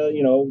get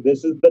into,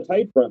 this is the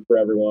tight front for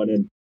everyone.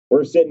 And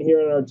we're sitting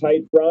here in our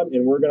tight front,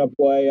 and we're going to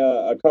play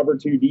a cover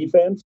 2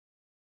 defense.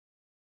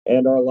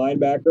 And our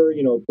linebacker,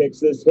 picks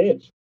this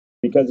hitch,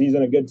 because he's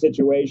in a good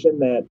situation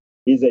that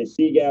he's a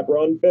C-gap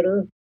run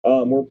fitter.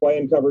 We're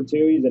playing cover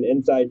 2. He's an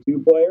inside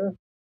 2 player.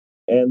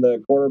 And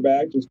the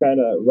quarterback just kind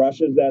of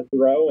rushes that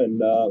throw,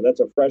 and that's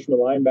a freshman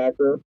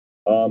linebacker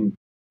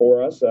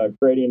for us,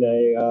 creating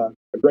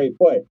a great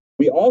play.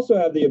 We also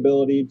have the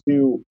ability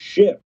to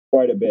shift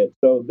quite a bit.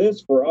 So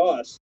this for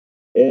us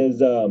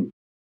is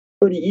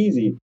pretty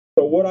easy.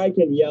 So what I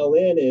can yell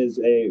in is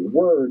a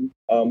word.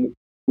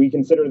 We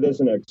consider this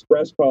an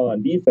express call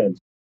on defense.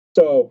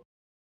 So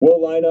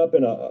we'll line up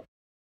in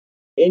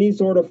any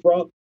sort of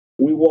front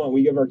we want.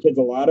 We give our kids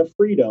a lot of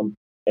freedom,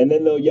 and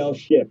then they'll yell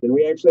shift. And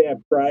we actually have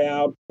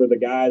tryouts for the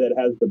guy that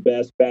has the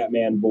best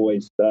Batman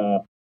voice.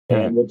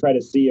 And we'll try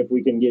to see if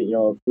we can get,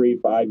 a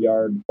 3-5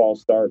 yard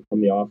false start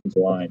from the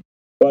offensive line.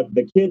 But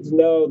the kids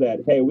know that,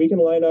 hey, we can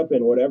line up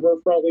in whatever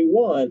front we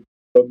want,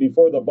 but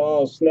before the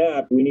ball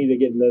snapped, we need to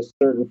get in this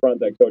certain front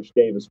that Coach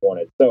Davis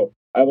wanted. So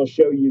I will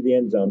show you the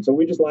end zone. So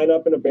we just line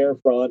up in a bear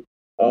front.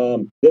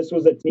 This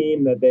was a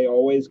team that they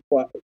always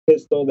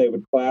pistol. They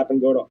would clap and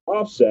go to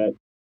offset.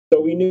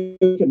 So we knew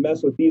we could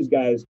mess with these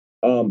guys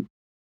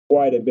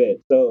quite a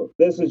bit. So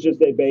this is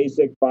just a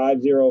basic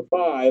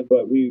 5-0-5,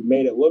 but we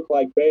made it look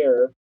like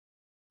bear.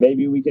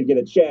 Maybe we could get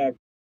a check.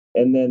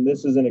 And then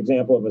this is an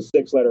example of a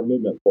 6-letter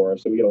movement for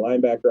us. So we get a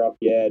linebacker off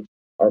the edge.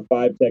 Our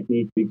 5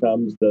 technique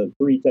becomes the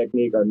 3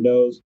 technique. Our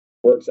nose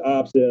works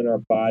opposite, and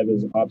our 5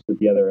 is opposite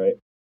the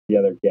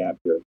other gap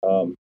here.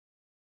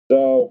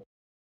 So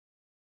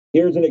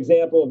here's an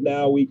example of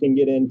now we can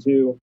get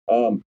into.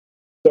 So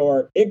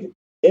our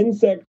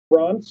insect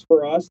fronts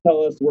for us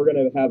tell us we're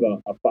going to have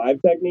a 5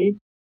 technique.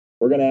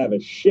 We're going to have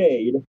a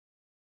shade,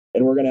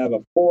 and we're going to have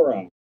a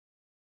 4-eye.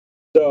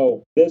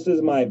 So this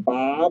is my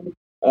bob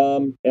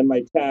and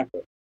my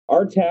tackle.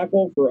 Our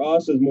tackle for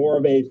us is more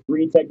of a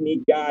 3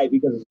 technique guy,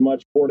 because it's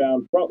much 4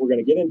 down front we're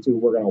going to get into.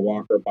 We're going to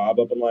walk our bob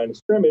up in line of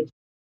scrimmage,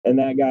 and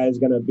that guy is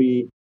going to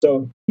be,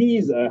 so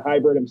he's a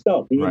hybrid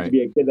himself. He needs to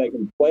be a kid that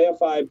can play a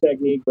 5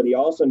 technique, but he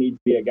also needs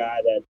to be a guy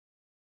that's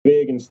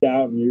big and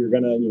stout, and you're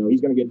going to,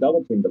 he's going to get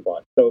double teamed a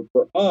bunch. So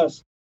for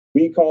us,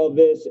 we call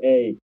this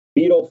a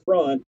beetle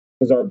front,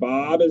 because our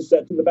bob is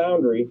set to the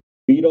boundary.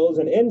 Beetle is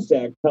an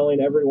insect,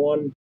 telling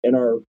everyone in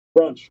our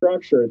front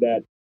structure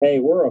that, hey,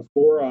 we're a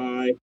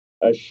 4-eye,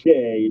 a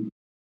shade,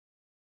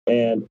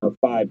 and a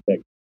 5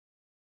 technique.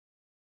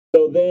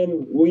 So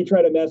then we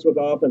try to mess with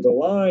offensive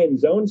line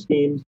zone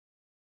schemes.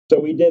 So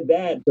we did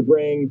that to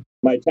bring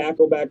my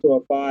tackle back to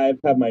a 5,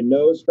 have my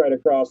nose try to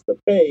cross the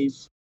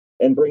face,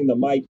 and bring the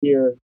mic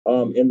here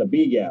in the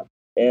B gap.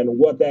 And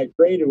what that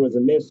created was a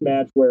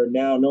mismatch where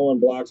now no one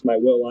blocks my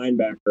will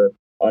linebacker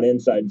on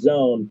inside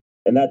zone,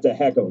 and that's a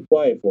heck of a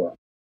play for us.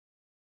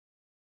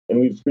 And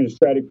we've just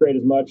tried to create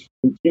as much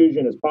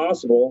confusion as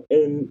possible.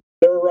 And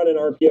they were running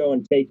RPO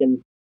and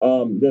taking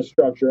this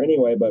structure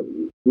anyway, but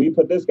we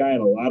put this guy in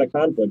a lot of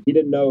conflict. He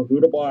didn't know who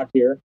to block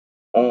here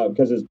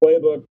because his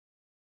playbook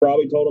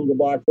probably told him to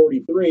block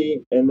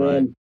 43, and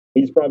then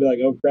he's probably like,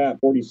 oh, crap,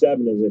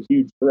 47 is a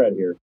huge threat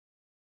here.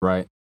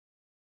 Right.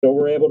 So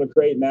we're able to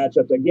create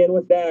matchups. Again,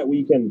 with that,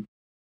 we can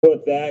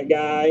put that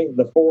guy,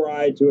 the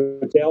 4-eye, to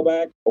a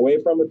tailback,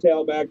 away from the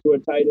tailback to a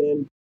tight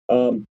end.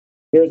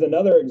 Here's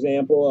another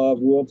example of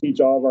we'll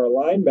teach all of our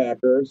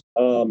linebackers.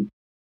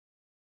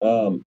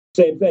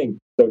 Same thing.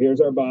 So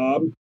here's our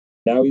Bob.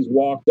 Now he's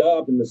walked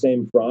up in the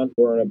same front.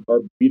 We're in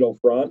our Beetle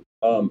front.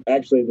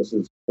 Actually, this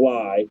is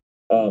Fly.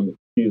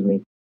 Excuse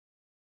me.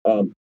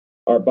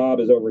 Our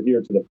Bob is over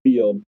here to the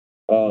field.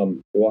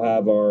 We'll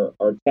have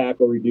our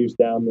tackle reduced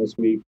down this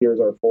week. Here's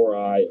our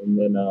 4-eye. And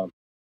then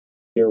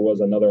here was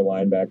another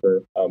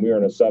linebacker. We were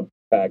in a sub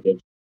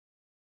package.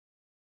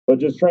 But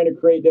just trying to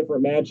create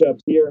different matchups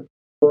here.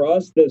 For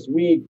us this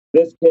week,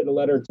 this kid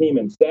led our team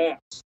in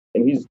sacks,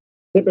 and he's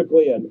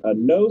typically a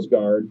nose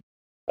guard.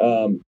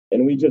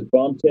 And we just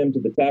bumped him to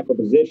the tackle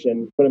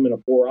position, put him in a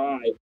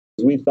 4-eye,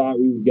 because we thought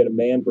we would get a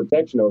man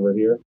protection over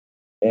here.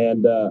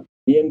 And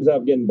he ends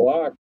up getting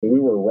blocked. And we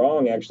were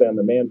wrong, actually, on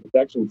the man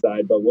protection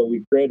side. But what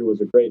we created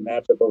was a great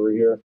matchup over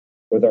here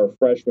with our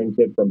freshman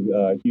kid from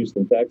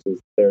Houston, Texas,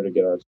 there to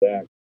get our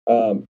sack.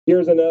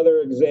 Here's another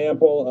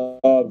example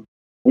of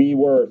we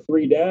were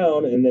 3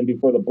 down, and then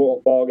before the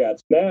ball got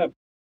snapped,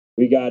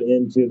 we got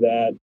into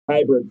that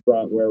hybrid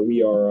front where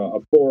we are a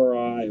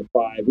 4-eye, a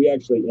 5. We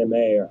actually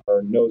MA,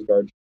 our nose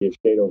guard should be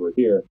a shade over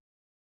here.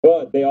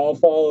 But they all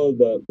follow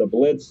the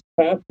blitz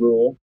path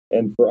rule.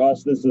 And for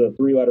us, this is a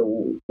 3-letter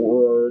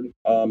word.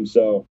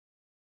 So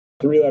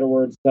 3-letter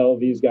words tell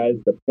these guys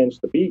to pinch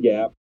the B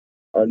gap.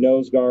 Our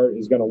nose guard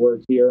is going to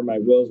work here. My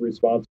Will's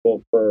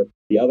responsible for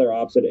the other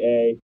opposite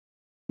A.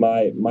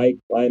 My Mike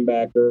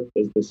linebacker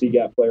is the C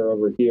gap player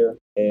over here.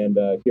 And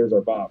here's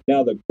our Bob.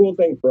 Now, the cool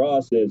thing for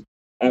us is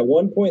at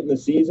one point in the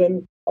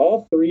season,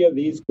 all 3 of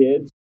these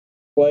kids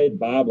played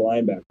Bob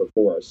linebacker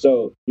for us.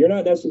 So you're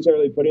not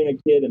necessarily putting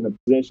a kid in a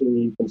position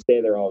you can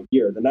stay there all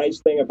year. The nice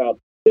thing about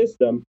the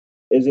system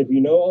is if you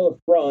know all the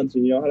fronts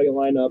and you know how to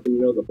line up and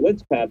you know the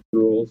blitz path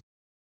rules,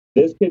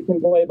 this kid can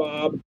play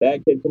Bob,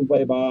 that kid can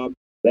play Bob,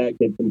 that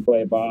kid can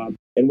play Bob.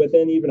 And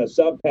within even a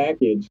sub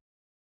package,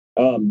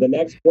 the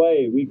next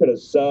play, we could have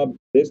subbed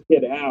this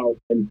kid out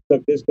and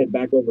took this kid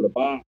back over to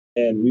Bob,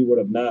 and we would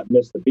have not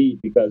missed the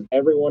beat because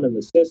everyone in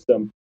the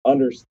system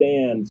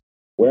understands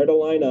where to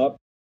line up.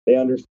 They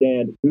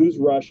understand who's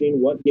rushing,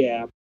 what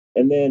gap,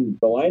 and then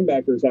the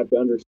linebackers have to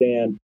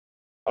understand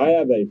I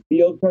have a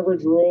field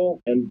coverage rule,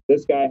 and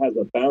this guy has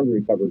a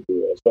boundary coverage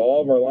rule. So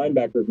all of our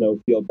linebackers know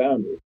field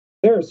boundary.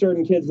 There are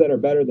certain kids that are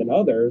better than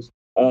others,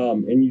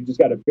 and you just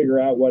got to figure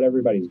out what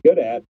everybody's good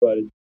at, but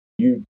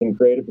you can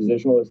create a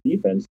positionalist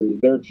defense.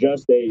 They're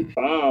just a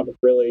Bob,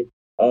 really,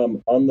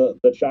 on the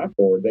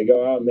chalkboard. They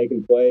go out and they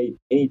can play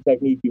any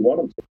technique you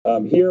want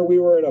them to. Here we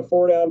were in a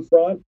 4-down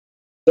front.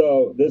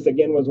 So this,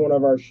 again, was one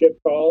of our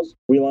shift calls.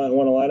 We want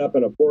to line up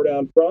in a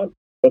 4-down front,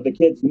 but the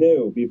kids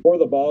knew before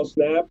the ball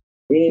snapped,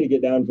 we need to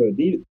get down to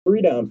a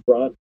 3-down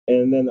front.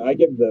 And then I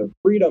give the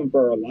freedom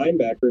for our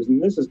linebackers,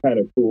 and this is kind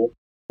of cool,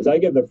 is I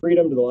give the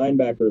freedom to the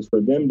linebackers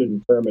for them to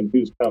determine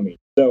who's coming.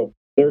 So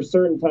there's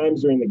certain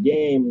times during the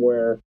game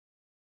where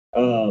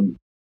I'm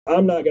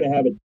not going to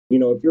have it.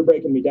 If you're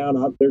breaking me down,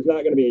 there's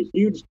not going to be a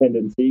huge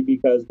tendency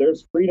because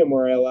there's freedom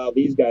where I allow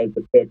these guys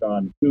to pick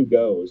on who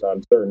goes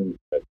on certain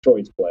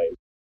choice plays.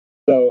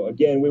 So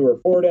again, we were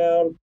 4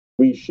 down.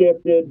 We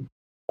shifted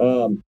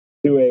to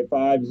a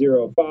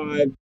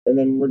 5-0-5, and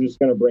then we're just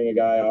going to bring a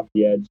guy off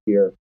the edge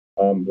here,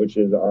 which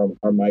is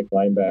our Mike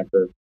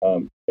linebacker,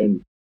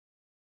 and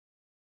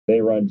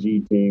they run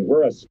GT.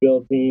 We're a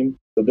spill team,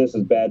 so this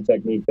is bad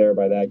technique there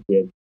by that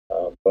kid,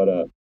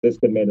 but this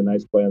kid made a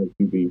nice play on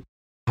the QB.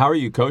 How are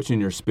you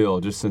coaching your spill,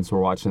 just since we're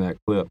watching that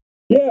clip?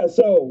 Yeah,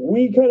 so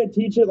we kind of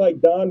teach it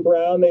like Don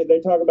Brown. They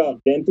talk about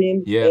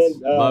denting. Yes,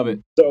 and, love it.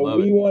 So love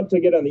we want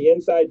to get on the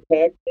inside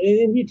peck,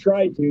 and he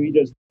tried to. He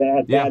just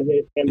had bad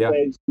hit and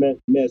placement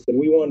miss, and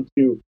we want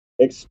to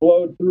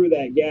explode through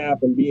that gap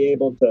and be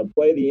able to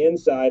play the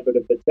inside. But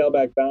if the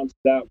tailback bounces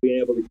out, being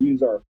able to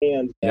use our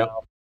hands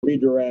now,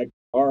 redirect,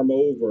 arm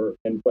over,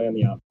 and play on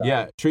the outside.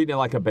 Yeah, treating it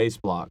like a base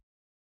block.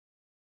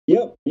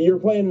 Yep, you're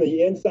playing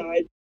the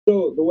inside.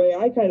 So the way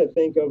I kind of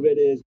think of it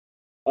is,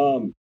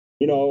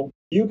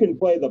 you can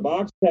play the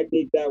box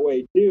technique that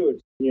way too.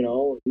 It's,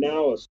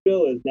 now a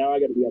spill is now I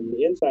got to be on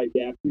the inside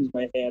gap, use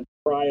my hand,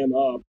 pry him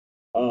up,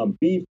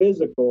 be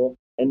physical,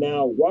 and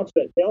now watch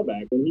that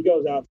tailback. When he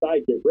goes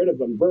outside, get rid of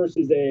him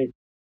versus a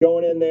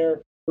going in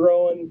there,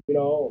 throwing,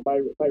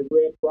 my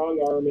rip,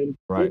 wrong arming,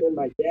 getting in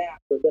my gap,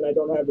 but then I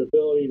don't have the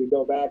ability to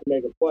go back and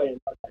make a play and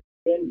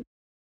spin.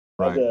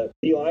 As a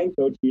D-line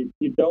coach, you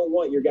don't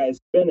want your guys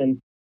spinning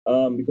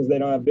because they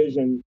don't have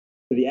vision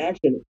the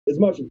action as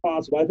much as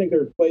possible. I think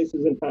there are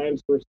places and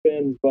times for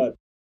spins, but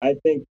I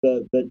think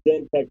the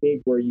dent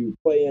technique where you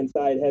play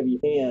inside heavy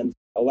hands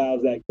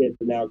allows that kid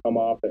to now come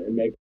off it and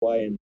make a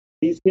play. And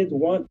these kids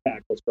want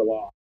tackles for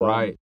loss.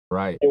 Right.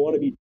 They want to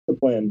be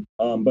disciplined,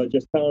 but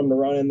just tell them to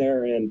run in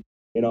there. And,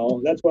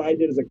 that's what I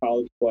did as a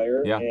college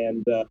player. Yeah.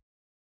 And,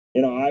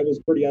 I was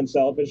pretty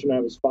unselfish and I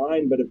was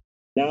fine. But if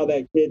now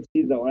that kid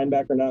sees the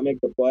linebacker not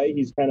make the play,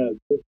 he's kind of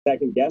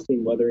second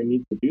guessing whether he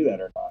needs to do that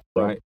or not.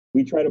 So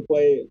we try to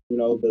play,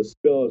 the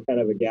spill is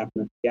kind of a gap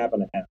and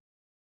a half.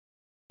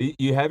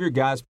 You have your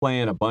guys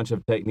playing a bunch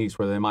of techniques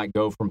where they might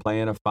go from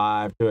playing a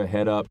 5 to a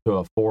head up to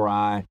a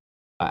 4-eye.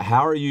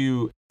 How are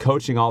you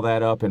coaching all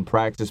that up in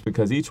practice?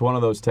 Because each one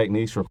of those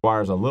techniques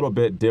requires a little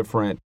bit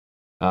different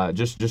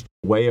just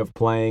way of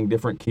playing,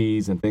 different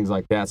keys and things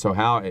like that. So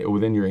how,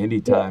 within your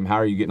indie time, how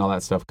are you getting all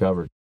that stuff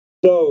covered?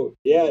 So,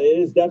 yeah, it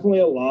is definitely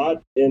a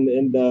lot in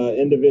the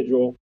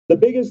individual. The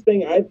biggest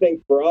thing I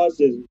think for us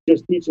is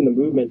just teaching the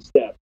movement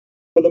step.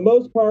 For the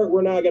most part,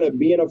 we're not going to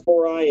be in a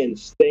 4-eye and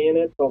stay in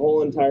it the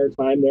whole entire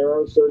time. There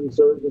are certain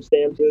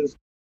circumstances,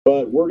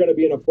 but we're going to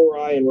be in a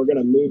 4-eye and we're going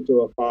to move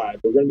to a 5.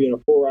 We're going to be in a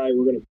 4-eye,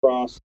 we're going to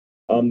cross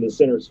the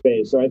center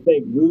space. So I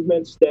think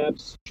movement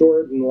steps,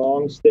 short and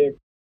long stick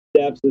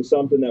steps is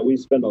something that we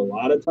spend a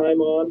lot of time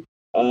on.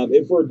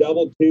 If we're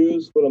double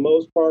twos, for the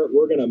most part,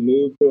 we're going to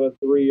move to a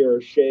 3 or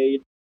a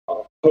shade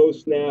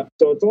post snap.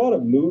 So it's a lot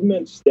of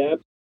movement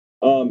steps.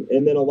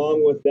 And then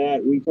along with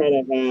that, we kind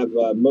of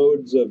have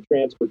modes of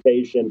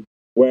transportation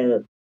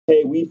where,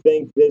 hey, we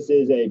think this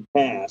is a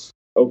pass.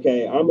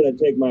 Okay, I'm going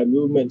to take my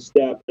movement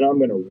step and I'm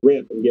going to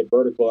rip and get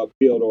vertical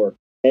upfield. Or,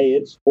 hey,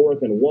 it's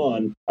 4th and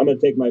 1. I'm going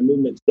to take my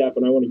movement step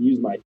and I want to use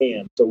my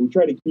hand. So we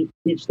try to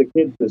teach the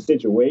kids the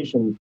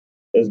situation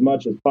as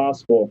much as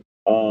possible.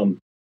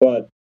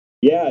 But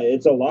yeah,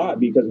 it's a lot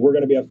because we're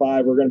going to be a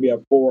 5, we're going to be a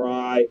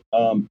 4-eye.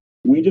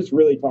 We just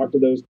really talk to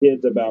those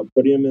kids about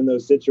putting them in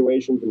those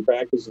situations and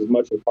practice as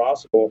much as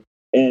possible.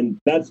 And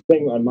that's the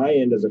thing on my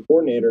end as a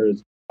coordinator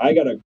is I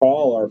got to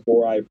call our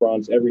 4-eye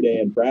fronts every day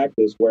in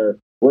practice where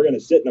we're going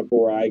to sit in a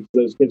 4-eye because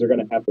those kids are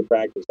going to have to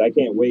practice. I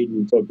can't wait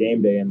until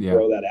game day and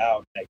throw that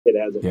out. That kid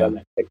hasn't done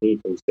that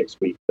technique in 6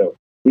 weeks. So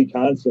we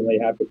constantly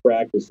have to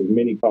practice as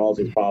many calls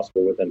as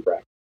possible within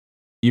practice.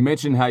 You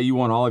mentioned how you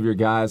want all of your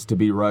guys to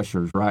be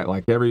rushers, right?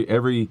 Like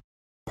every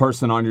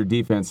person on your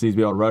defense needs to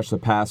be able to rush the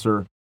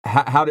passer.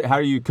 How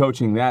are you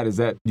coaching that?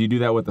 Do you do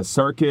that with the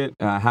circuit?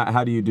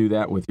 How do you do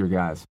that with your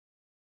guys?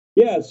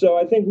 Yeah, so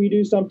I think we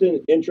do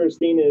something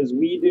interesting is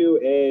we do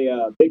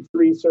a big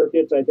 3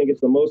 circuits. I think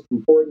it's the most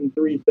important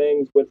 3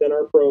 things within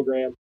our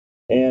program.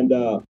 And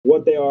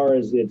what they are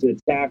is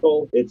it's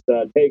tackle, it's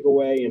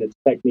takeaway, and it's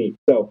technique.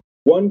 So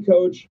one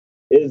coach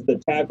is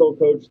the tackle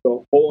coach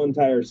the whole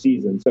entire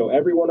season. So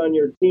everyone on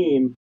your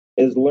team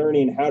is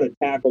learning how to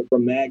tackle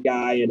from that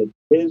guy, and it's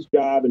his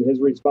job and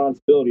his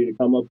responsibility to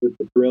come up with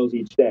the drills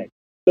each day.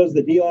 So as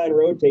the D-line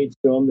rotates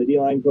to him, the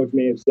D-line coach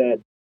may have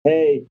said,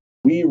 hey,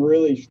 we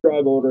really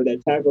struggled, or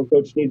that tackle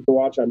coach needs to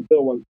watch on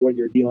film what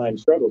your D-line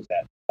struggles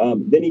at.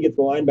 Then he gets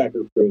the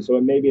linebacker through, so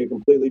it may be a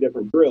completely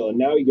different drill, and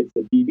now he gets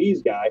the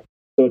DB's guy,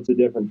 so it's a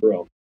different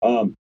drill.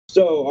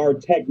 So our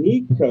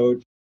technique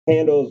coach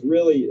handles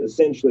really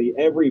essentially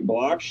every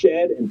block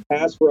shed and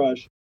pass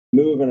rush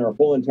move in our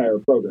whole entire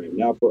program.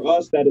 Now, for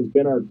us, that has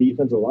been our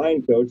defensive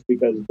line coach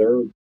because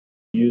they're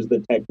use the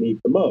technique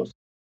the most.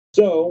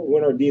 So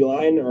when our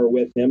D-line are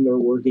with him, they're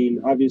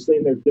working, obviously,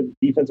 in their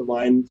defensive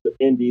line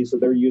in D, so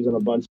they're using a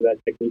bunch of that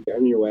technique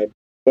anyway.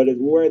 But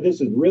where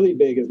this is really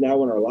big is now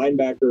when our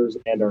linebackers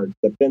and our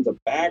defensive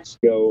backs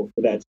go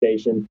to that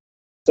station,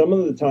 some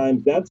of the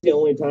times, that's the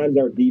only times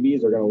our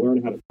DBs are going to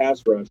learn how to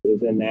pass rush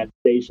is in that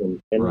station.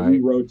 And we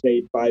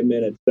rotate 5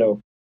 minutes. So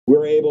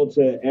we're able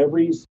to,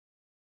 every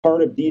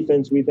part of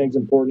defense we think is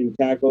important in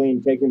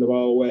tackling, taking the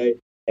ball away,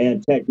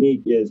 and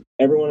technique is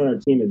everyone on our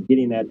team is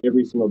getting that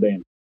every single day.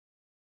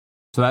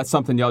 So that's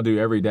something y'all do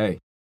every day?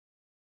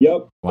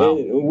 Yep. Wow.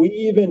 And we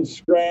even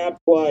scrap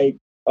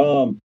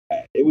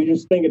we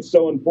just think it's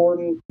so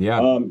important.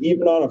 Yeah.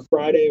 Even on a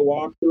Friday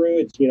walkthrough,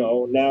 it's,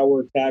 now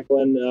we're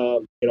tackling,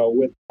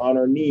 with on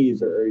our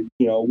knees or,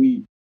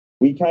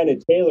 we kind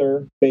of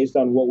tailor based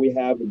on what we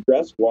have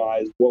dress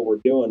wise, what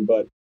we're doing.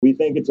 But we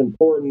think it's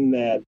important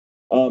that,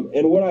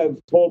 and what I've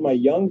told my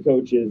young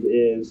coaches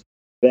is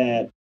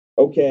that,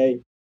 okay,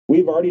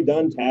 we've already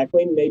done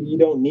tackling. Maybe you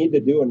don't need to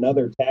do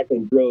another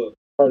tackling drill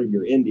part of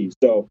your indie.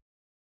 So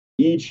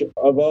each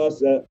of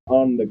us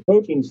on the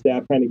coaching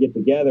staff kind of get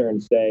together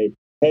and say,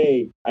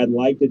 hey, I'd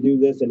like to do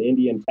this in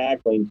Indian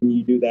tackling. Can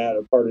you do that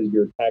as part of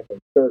your tackling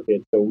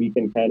circuit so we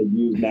can kind of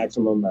use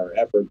maximum our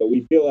effort? But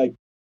we feel like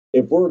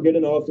if we're good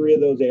in all 3 of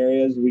those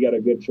areas, we got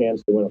a good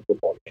chance to win a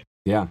football game.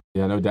 Yeah,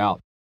 no doubt.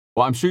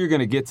 Well, I'm sure you're going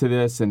to get to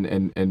this,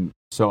 and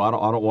so I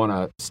don't want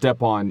to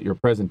step on your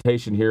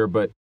presentation here,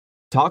 but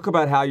talk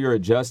about how you're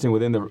adjusting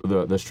within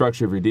the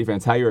structure of your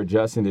defense, how you're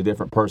adjusting to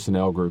different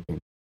personnel grouping.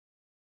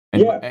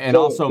 And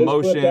so also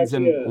motions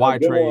and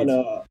wide trades.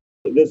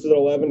 This is an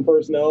 11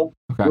 personnel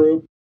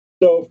group.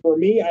 So for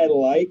me, I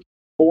like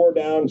 4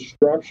 down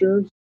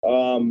structures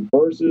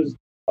versus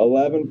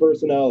 11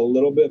 personnel, a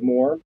little bit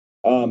more.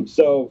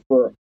 So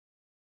for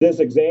this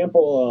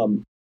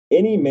example,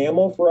 any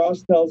mammal for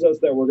us tells us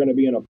that we're going to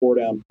be in a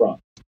 4-down front.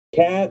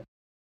 Cat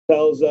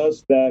tells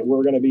us that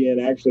we're going to be in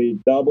actually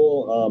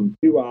double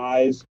 2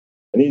 eyes,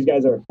 and these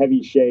guys are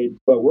heavy shades,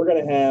 but we're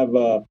going to have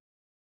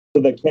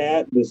so the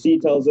cat, the C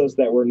tells us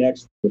that we're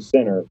next to the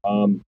center.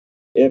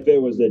 If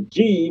it was a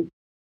G,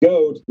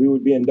 goat, we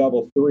would be in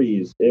double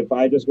 3s. If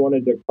I just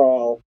wanted to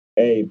call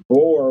a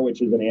boar,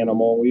 which is an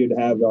animal, we would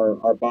have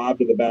our bob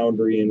to the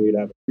boundary, and we'd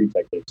have a 3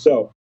 technique.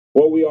 So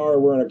what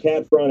we're in a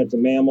cat front, it's a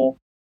mammal.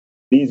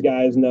 These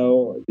guys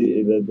know,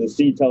 the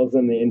C tells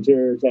them the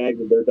interior tag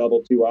that they're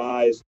double 2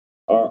 eyes.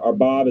 Our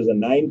bob is a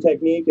 9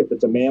 technique if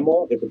it's a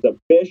mammal. If it's a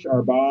fish,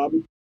 our bob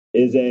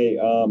is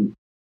an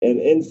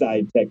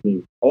inside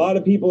technique. A lot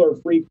of people are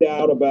freaked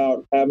out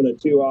about having a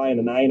 2-eye and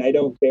a 9. I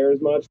don't care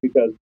as much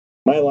because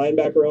my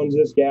linebacker owns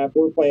this gap.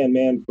 We're playing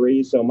man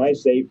free, so my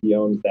safety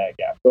owns that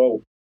gap.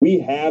 So we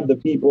have the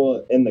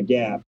people in the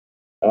gap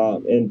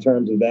in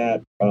terms of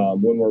that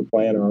when we're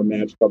playing our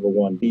match cover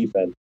 1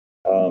 defense.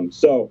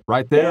 So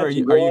right there, are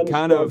you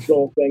kind of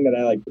thing that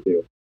I like to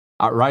do?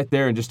 Right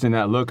there, and just in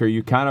that look, are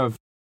you kind of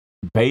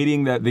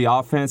baiting the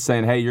offense,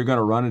 saying, "Hey, you're going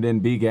to run it in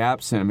B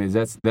gaps"? And I mean,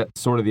 that's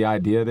sort of the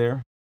idea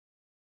there.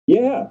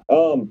 Yeah.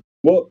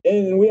 Well,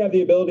 and we have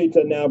the ability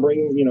to now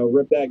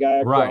rip that guy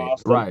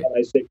across. Right.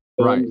 I stick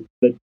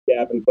the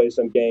gap and play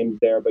some games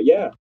there. But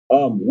yeah,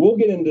 we'll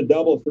get into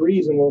double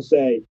 3s and we'll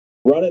say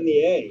run in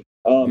the A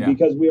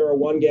because we are a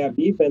 1 gap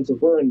defense. If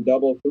we're in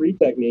double 3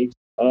 techniques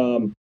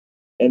and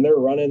they're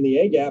running the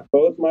A gap,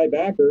 both my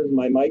backers,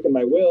 my Mike and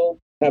my Will,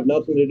 have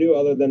nothing to do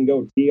other than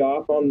go tee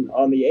off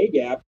on the A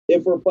gap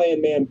if we're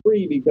playing man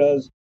free,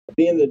 because at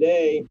the end of the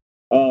day,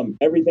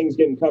 everything's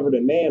getting covered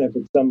in man if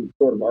it's some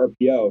sort of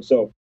RPO.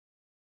 So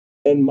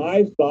in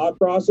my thought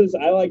process,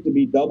 I like to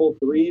be double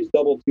 3s,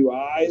 double 2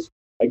 eyes,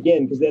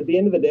 again, because at the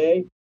end of the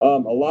day, a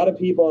lot of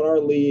people in our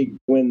league,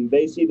 when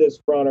they see this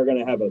front, are going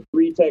to have a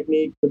 3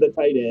 technique to the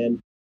tight end.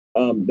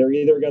 They're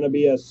either going to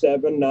be a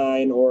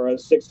 7-9 or a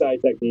 6-eye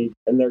technique,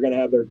 and they're going to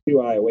have their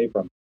 2-eye away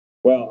from it.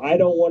 Well, I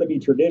don't want to be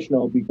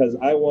traditional because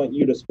I want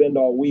you to spend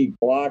all week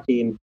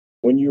blocking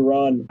when you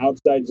run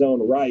outside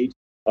zone right,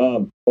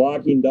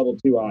 blocking double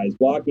 2 eyes,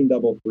 blocking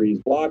double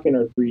 3s, blocking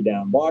our 3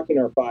 down, blocking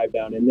our 5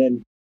 down. And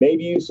then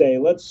maybe you say,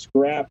 let's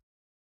scrap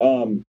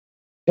pin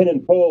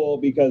and pull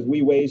because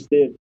we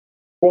wasted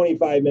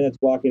 25 minutes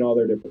blocking all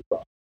their different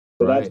fronts.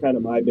 So that's kind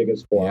of my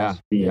biggest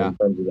philosophy in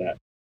terms of that.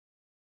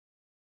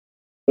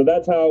 So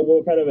that's how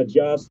we'll kind of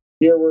adjust.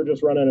 Here we're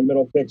just running a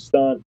middle pick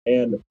stunt.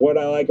 And what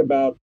I like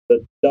about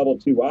the double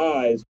 2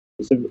 eyes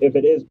is if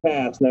it is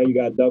pass, now you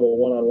got double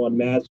 1-on-1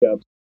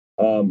 matchups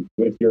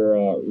with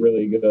your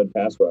really good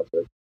pass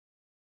rusher.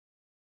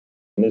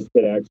 And this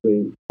kid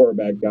actually,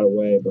 quarterback got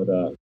away, but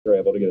we're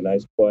able to get a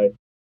nice play.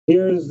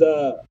 Here's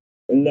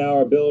now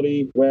our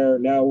ability where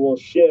now we'll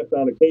shift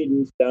on a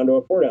cadence down to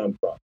a 4-down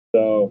front.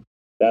 So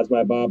that's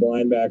my Bob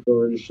linebacker.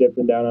 We're just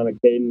shifting down on a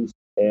cadence,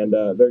 and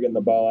they're getting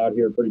the ball out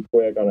here pretty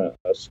quick on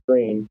a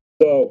screen.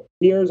 So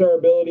here's our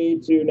ability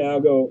to now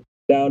go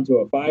down to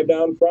a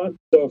 5-down front.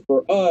 So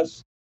for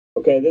us,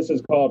 okay, this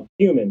is called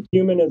human.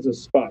 Human is a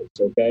spice,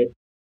 okay?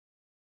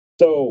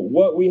 So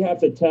what we have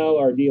to tell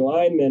our D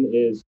linemen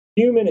is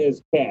human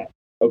is cat,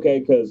 okay?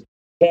 Because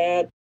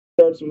cat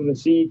starts with a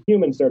C,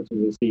 human starts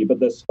with a C. But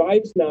the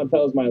spice now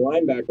tells my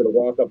linebacker to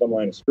walk up on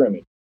line of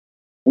scrimmage.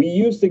 We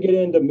used to get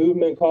into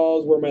movement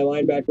calls where my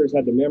linebackers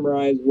had to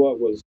memorize what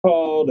was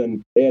called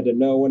and they had to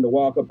know when to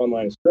walk up on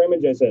line of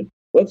scrimmage. I said,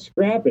 let's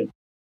scrap it.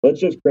 Let's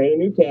just create a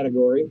new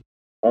category.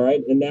 All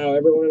right. And now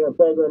everyone in our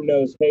program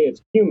knows, hey,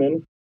 it's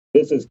human.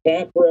 This is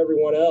cat for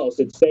everyone else.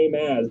 It's same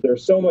as.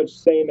 There's so much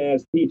same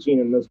as teaching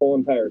in this whole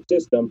entire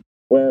system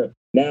where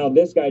now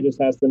this guy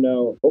just has to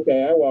know,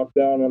 okay, I walked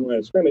down on line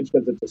of scrimmage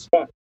because it's a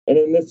spot. And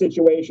in this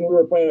situation, we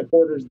were playing a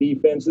quarters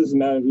defense. This is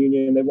Mount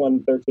Union. They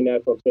won 13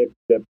 national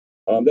championships.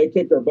 They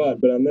kicked our butt,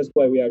 but on this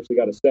play, we actually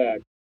got a sack.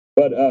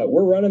 But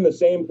we're running the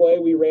same play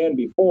we ran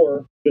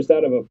before, just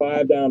out of a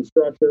 5-down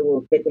structure.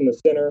 We're picking the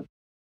center,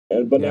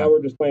 but now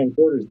we're just playing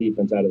quarters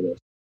defense out of this.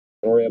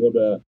 And we're able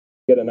to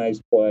get a nice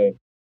play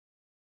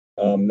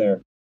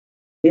there.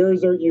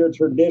 Here's your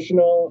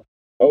traditional,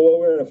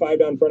 we're in a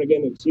 5-down front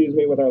again,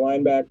 with our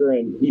linebacker,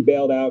 and he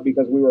bailed out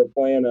because we were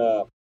playing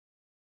a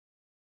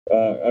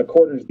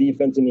quarters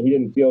defense, and he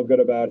didn't feel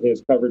good about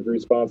his coverage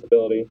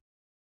responsibility.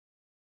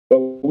 But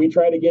we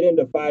try to get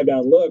into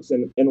 5-down looks,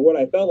 and what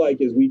I felt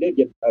like is we did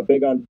get a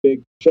big on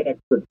big check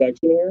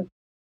protection here.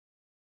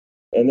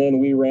 And then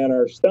we ran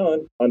our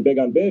stunt on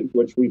big,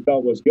 which we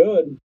felt was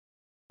good, and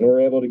we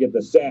were able to get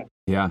the sack.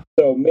 Yeah.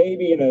 So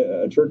maybe in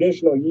a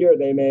traditional year,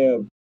 they may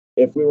have,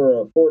 if we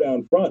were a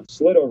 4-down front,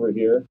 slid over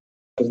here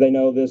because they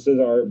know this is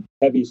our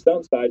heavy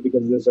stunt side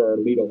because this is our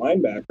lead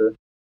linebacker.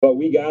 But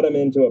we got them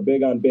into a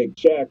big on big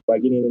check by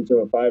getting into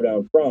a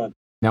 5-down front.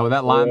 Now, would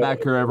that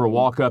linebacker ever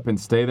walk up and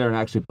stay there and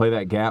actually play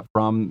that gap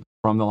from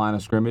the line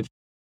of scrimmage?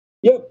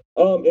 Yep.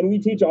 And we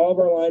teach all of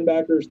our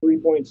linebackers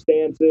 3-point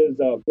stances,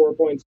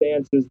 4-point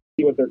stances,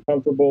 see what they're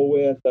comfortable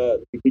with.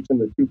 We teach them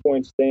the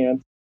 2-point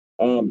stance.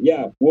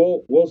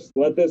 we'll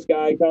let this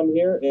guy come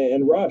here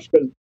and rush,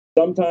 because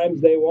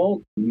sometimes they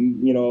won't,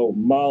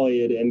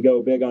 molly it and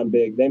go big on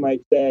big. They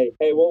might say,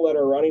 hey, we'll let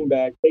our running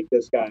back take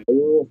this guy.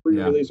 We'll free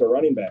release our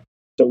running back.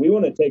 So we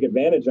want to take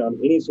advantage on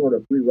any sort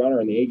of free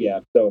runner in the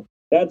A-gap. So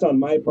that's on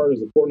my part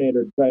as a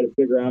coordinator to try to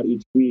figure out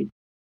each week,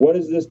 what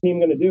is this team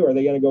going to do? Are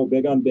they going to go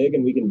big on big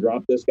and we can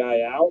drop this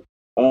guy out?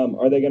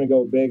 Are they going to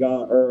go big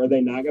on, or are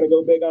they not going to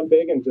go big on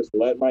big and just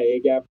let my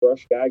A-gap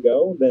rush guy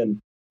go? Then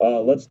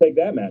let's take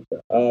that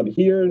matchup.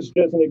 Here's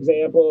just an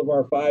example of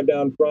our 5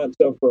 down front.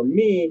 So for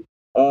me,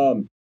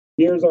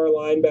 here's our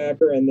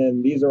linebacker, and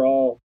then these are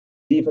all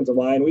defensive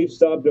line. We've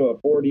subbed to a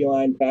 4D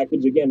line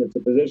package. Again, it's a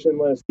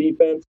positionless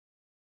defense,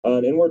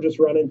 and we're just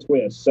running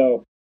twists.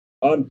 So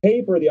on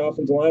paper, the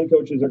offensive line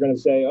coaches are going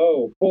to say,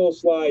 oh, full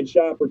slide,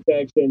 shot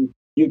protection,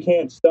 you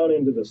can't stun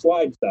into the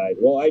slide side.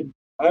 Well,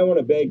 I want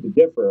to beg to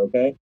differ,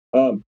 okay?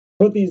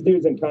 Put these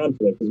dudes in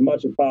conflict as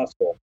much as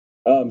possible.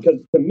 Because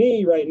to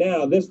me right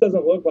now, this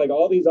doesn't look like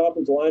all these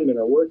offensive linemen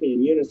are working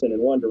in unison in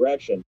one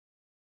direction.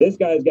 This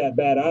guy's got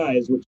bad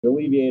eyes, which is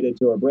alleviated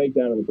to a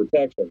breakdown in the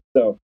protection.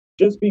 So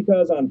just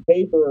because on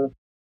paper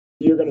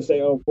you're going to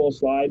say, oh, full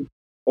slide,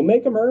 well,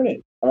 make them earn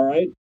it, all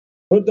right?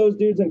 Put those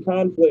dudes in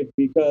conflict,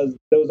 because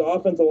those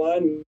offensive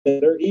linemen,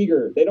 they're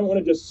eager. They don't want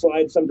to just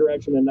slide some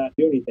direction and not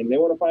do anything. They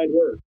want to find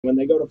work. When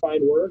they go to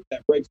find work,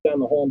 that breaks down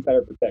the whole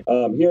entire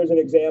protection. Here's an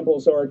example.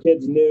 So our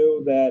kids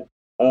knew that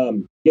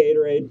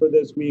Gatorade for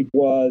this week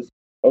was,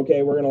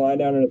 okay, we're going to line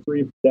down in a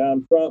 3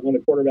 down front. When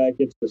the quarterback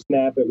gets to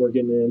snap it, we're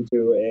getting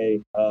into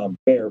a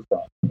bear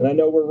front. And I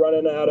know we're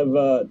running out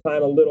of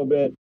time a little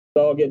bit,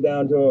 so I'll get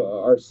down to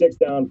our 6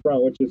 down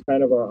front, which is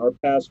kind of our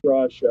pass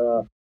rush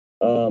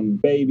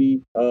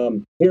baby.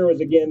 Here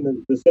was,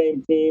 again, the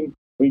same team.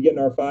 We get in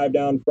our 5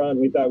 down front.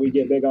 We thought we'd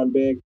get big on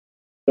big.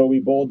 So we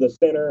bowled the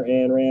center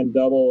and ran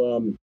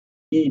double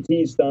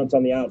ET stunts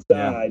on the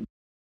outside.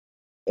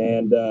 Yeah.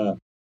 And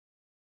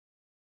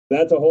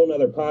that's a whole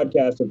nother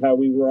podcast of how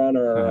we run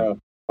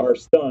our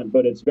stunt,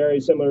 but it's very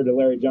similar to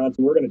Larry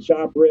Johnson. We're going to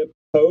chop, rip,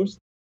 post,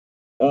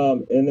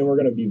 and then we're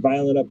going to be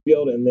violent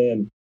upfield. And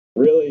then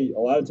really a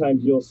lot of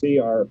times you'll see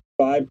our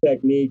 5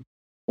 technique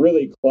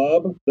really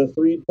club the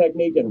 3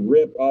 technique and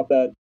rip off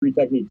that 3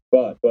 technique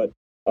butt. But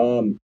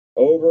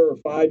over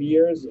 5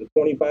 years,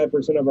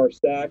 25% of our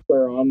stacks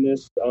are on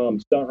this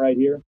stunt right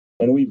here.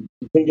 And we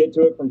can get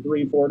to it from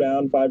 3, 4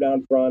 down, 5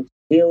 down front.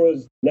 Here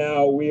was,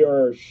 now we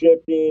are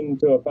shifting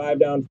to a 5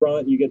 down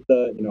front. You get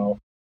the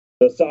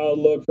solid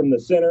look from the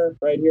center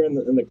right here in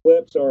the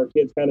clip. So our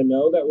kids kind of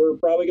know that we're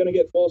probably going to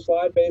get full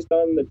slide based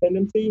on the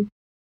tendency.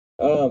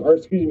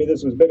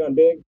 This was big on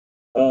big.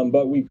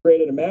 But we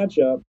created a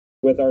matchup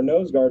with our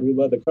nose guard who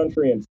led the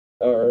country, and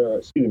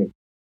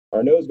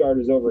our nose guard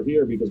is over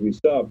here because we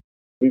subbed.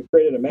 We've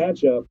created a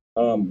matchup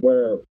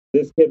where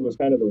this kid was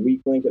kind of the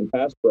weak link in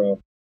pass pro.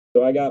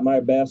 So I got my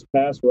best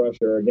pass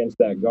rusher against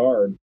that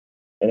guard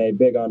and a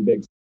big on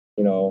big,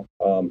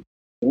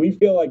 we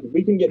feel like if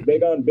we can get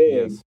big on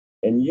big, yes,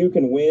 and you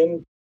can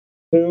win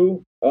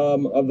 2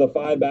 of the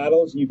 5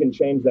 battles, you can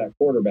change that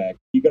quarterback.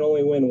 You can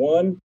only win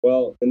 1.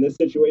 Well, in this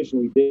situation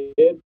we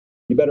did.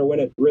 You better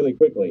win it really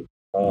quickly.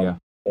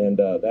 And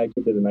that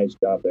kid did a nice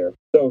job there.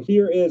 So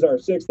here is our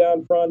 6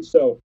 down front.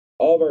 So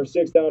all of our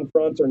 6 down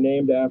fronts are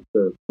named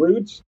after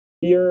fruits.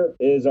 Here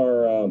is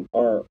our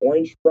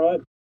orange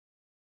front.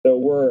 So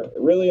we're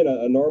really in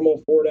a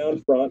normal 4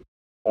 down front.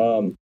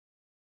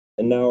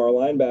 And now our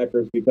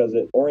linebackers, because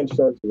orange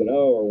starts with an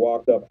O, are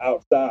walked up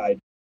outside.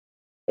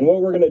 And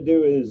what we're going to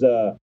do is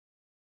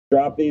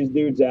drop these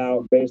dudes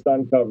out based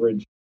on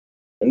coverage.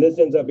 And this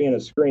ends up being a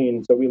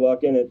screen, so we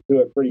luck into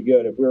it pretty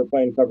good. If we were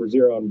playing cover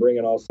 0 and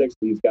bringing all 6 of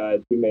these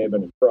guys, we may have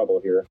been in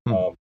trouble here.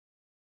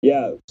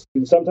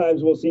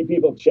 Sometimes we'll see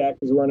people check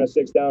because we're in a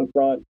 6 down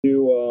front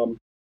to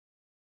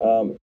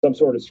some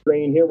sort of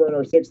screen. Here we're in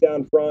our 6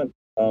 down front.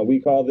 We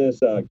call this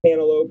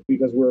cantaloupe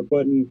because we're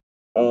putting,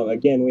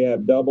 again, we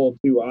have double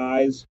 2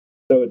 eyes.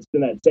 So it's in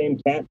that same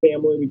cat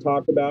family we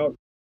talked about.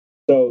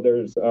 So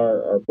there's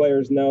our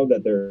players know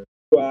that there's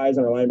 2 eyes,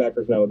 and our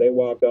linebackers know. They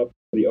walk up to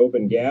the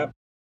open gap.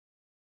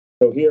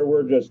 So here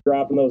we're just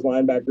dropping those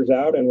linebackers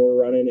out, and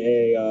we're running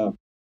a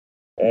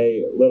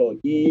little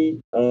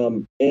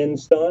in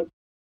stunt.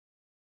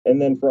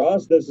 And then for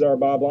us, this is our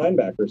Bob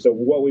linebacker. So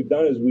what we've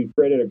done is we've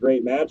created a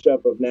great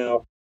matchup of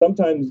now.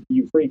 Sometimes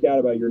you freak out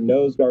about your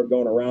nose guard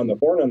going around the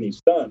horn on these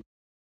stunts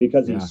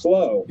because he's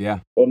slow. Yeah.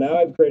 Well, now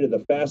I've created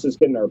the fastest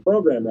kid in our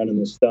program running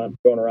this stunt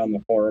going around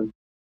the horn,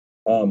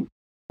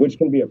 which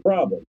can be a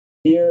problem.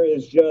 Here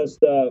is just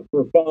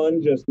for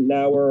fun. Just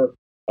now we're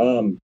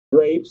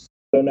grapes.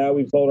 So now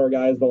we've told our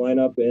guys to line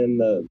up in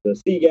the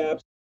C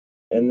gaps,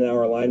 and now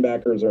our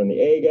linebackers are in the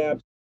A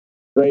gaps.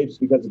 Grapes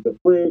because it's a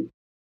fruit.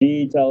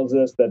 D tells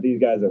us that these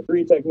guys are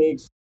 3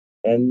 techniques,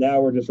 and now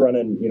we're just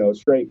running,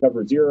 straight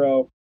cover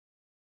 0.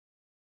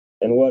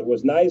 And what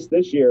was nice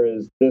this year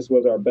is this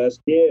was our best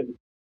kid.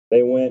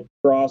 They went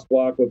cross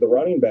block with the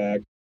running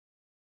back,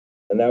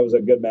 and that was a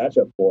good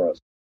matchup for us.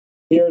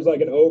 Here's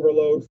like an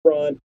overload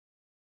front.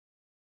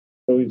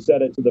 So we've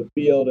set it to the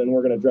field, and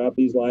we're going to drop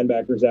these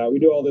linebackers out. We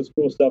do all this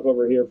cool stuff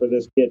over here for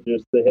this kid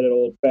just to hit an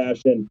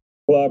old-fashioned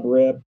club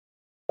rip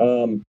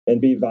and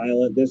be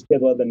violent. This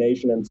kid led the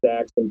nation in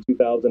sacks in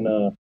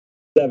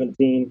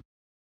 2017.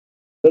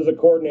 As a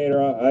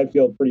coordinator, I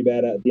feel pretty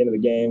bad at the end of the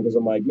game because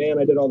I'm like, man,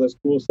 I did all this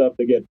cool stuff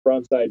to get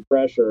frontside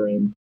pressure,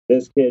 and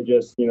this kid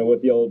just,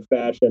 with the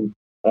old-fashioned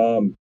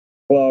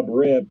club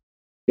rip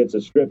gets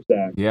a strip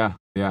sack. Yeah.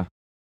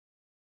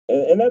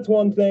 And that's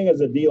one thing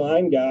as a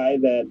D-line guy,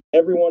 that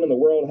everyone in the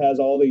world has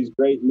all these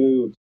great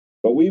moves.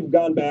 But we've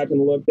gone back and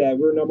looked at,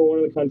 we're number one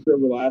in the country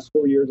over the last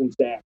 4 years in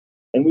sacks.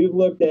 And we've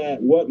looked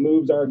at what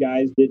moves our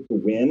guys did to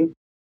win.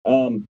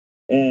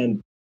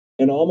 And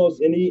in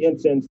almost any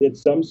instance,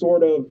 it's some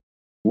sort of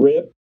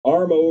rip,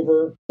 arm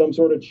over, some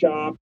sort of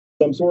chop,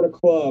 some sort of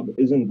club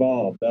is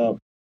involved.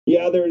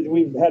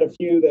 We've had a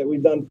few that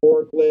we've done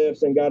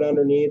forklifts and got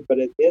underneath. But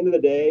at the end of the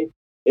day,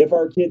 if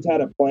our kids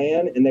had a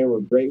plan and they were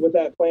great with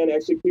that plan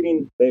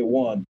executing, they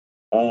won.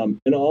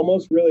 In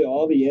almost really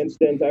all the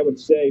instances, I would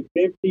say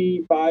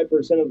 55%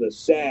 of the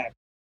sack,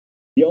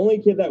 the only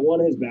kid that won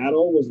his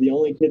battle was the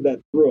only kid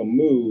that threw a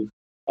move.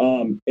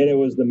 And it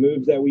was the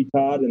moves that we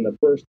taught in the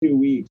first 2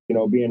 weeks,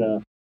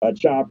 being a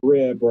chop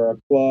rip or a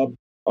club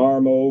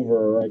arm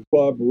over or a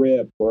club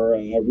rip or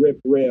a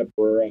rip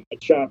or a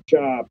chop.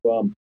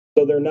 So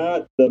they're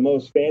not the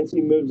most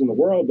fancy moves in the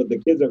world, but the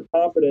kids are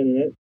confident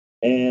in it,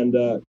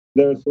 and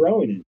they're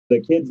throwing it.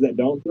 The kids that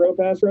don't throw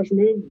pass rush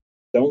moves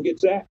don't get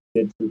sacked.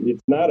 It's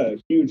not a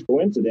huge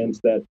coincidence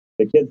that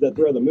the kids that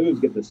throw the moves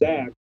get the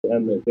sacks,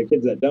 and the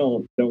kids that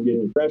don't get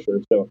any pressure.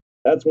 So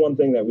that's one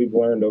thing that we've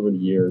learned over the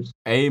years.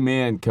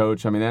 Amen,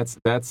 Coach. I mean, that's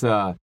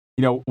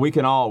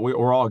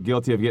we're all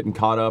guilty of getting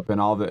caught up in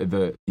all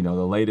the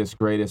latest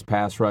greatest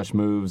pass rush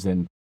moves,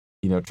 and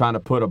trying to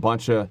put a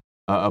bunch of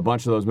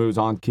those moves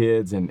on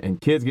kids,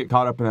 and kids get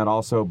caught up in that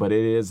also. But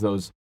it is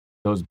those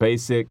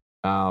basic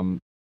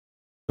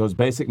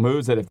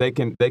moves that if they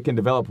can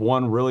develop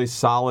one really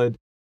solid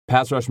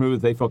pass rush move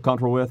that they feel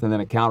comfortable with, and then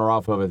a counter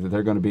off of it, that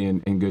they're going to be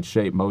in good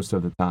shape most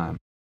of the time.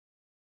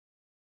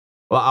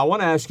 Well, I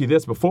want to ask you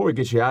this before we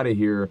get you out of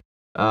here,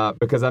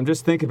 because I'm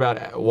just thinking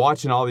about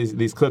watching all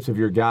these clips of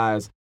your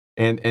guys,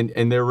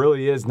 and there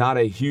really is not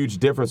a huge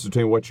difference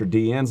between what your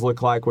DNs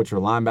look like, what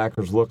your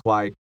linebackers look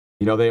like.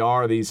 They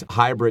are these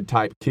hybrid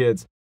type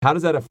kids. How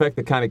does that affect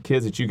the kind of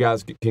kids that you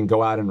guys can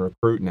go out and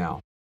recruit now?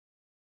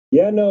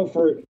 Yeah, no,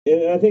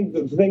 and I think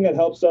the thing that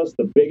helps us,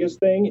 the biggest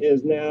thing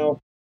is now,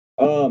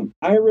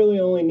 I really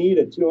only need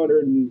a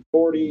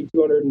 240,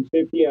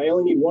 250. I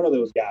only need one of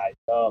those guys.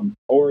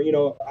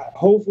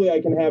 Hopefully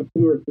I can have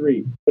 2 or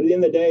 3. But at the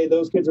end of the day,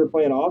 those kids are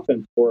playing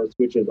offense for us,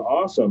 which is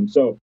awesome.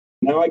 So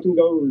now I can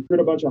go recruit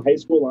a bunch of high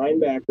school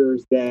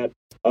linebackers that,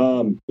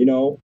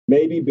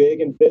 maybe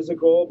big and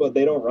physical, but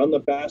they don't run the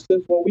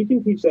fastest. Well, we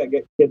can teach that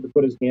kid to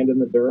put his hand in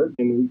the dirt,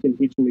 and we can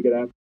teach him to get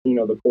after,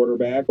 the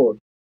quarterback, or,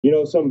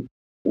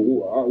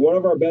 one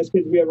of our best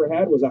kids we ever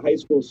had was a high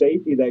school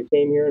safety that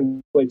came here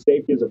and played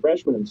safety as a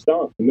freshman and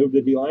stunk and moved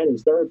to D-line and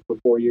started for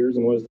 4 years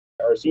and was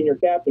our senior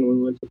captain when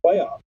we went to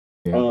playoffs.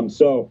 Yeah.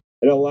 So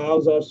it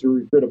allows us to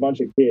recruit a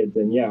bunch of kids.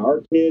 And, yeah,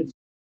 our kids,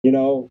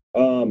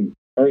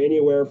 are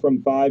anywhere from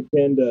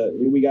 5'10" to –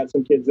 we got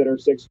some kids that are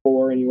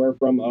 6'4", anywhere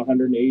from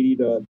 180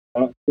 to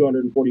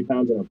 240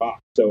 pounds in a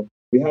box. So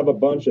we have a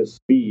bunch of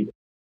speed.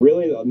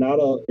 Really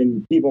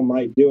and people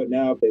might do it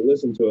now if they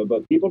listen to it,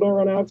 but people don't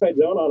run outside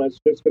zone on us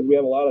just because we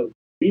have a lot of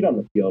speed on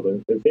the field.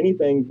 If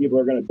anything, people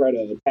are going to try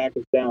to attack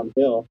us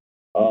downhill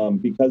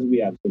because we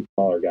have some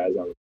smaller guys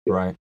on the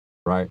field.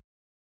 Right.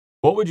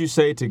 What would you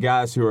say to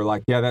guys who are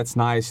like, yeah, that's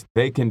nice,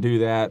 they can do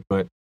that,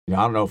 but I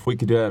don't know if we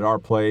could do that at our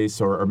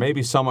place, or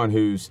maybe someone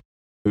who's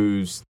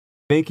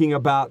thinking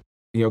about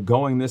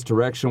going this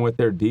direction with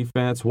their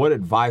defense? What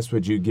advice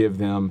would you give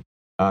them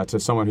to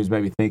someone who's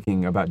maybe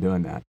thinking about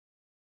doing that?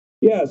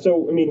 Yeah, so,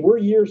 we're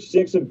year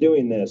 6 of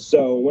doing this.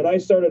 So when I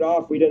started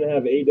off, we didn't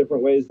have 8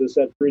 different ways to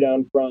set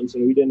 3-down fronts,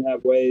 and we didn't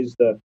have ways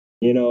to,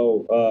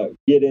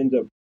 get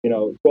into,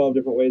 12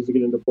 different ways to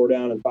get into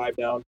 4-down and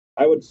 5-down.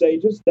 I would say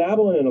just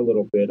dabble in it a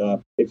little bit.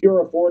 If you're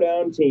a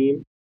 4-down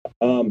team,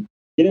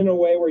 get in a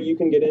way where you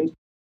can get into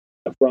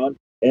the front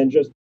and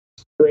just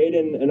straight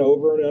an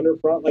over and under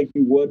front like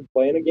you would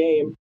playing a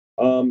game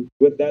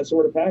with that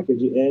sort of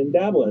package, and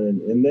dabble in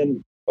it. And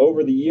then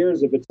over the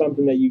years, if it's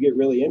something that you get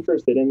really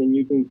interested in, then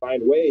you can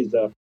find ways.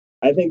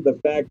 I think the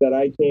fact that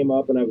I came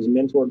up and I was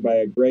mentored by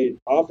a great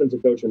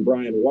offensive coach in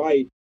Brian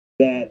White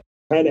that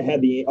kind of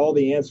had all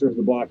the answers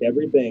to block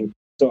everything.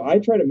 So I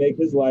try to make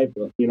his life,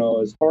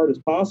 as hard as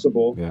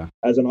possible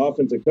as an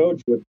offensive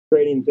coach, with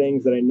creating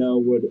things that I know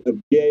would have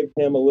gave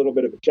him a little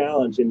bit of a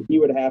challenge. And he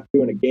would have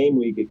to, in a game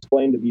week,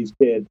 explain to these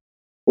kids,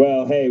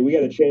 well, hey, we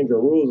got to change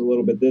our rules a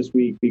little bit this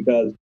week,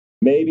 because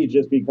maybe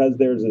just because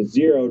there's a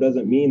 0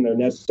 doesn't mean they're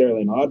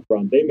necessarily an odd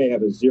front. They may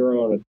have a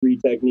 0 and a 3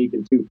 technique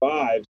and 2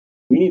 5s.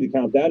 We need to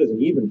count that as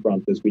an even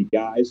front this week,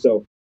 guys.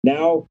 So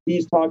now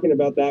he's talking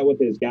about that with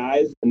his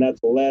guys, and that's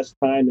less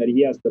time that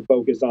he has to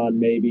focus on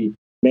maybe,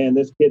 man,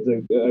 this kid's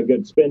a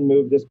good spin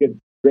move. This kid's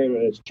great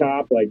with his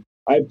chop. Like,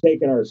 I've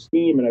taken our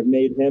scheme and I've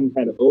made him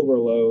kind of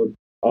overload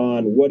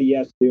on what he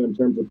has to do in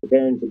terms of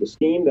preparing for the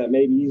scheme that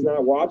maybe he's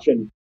not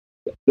watching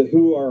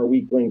who our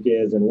weak link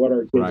is and what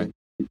our kids'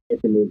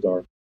 moves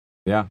are.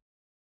 Yeah.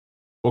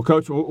 Well,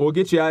 Coach, we'll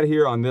get you out of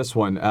here on this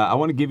one. I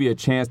want to give you a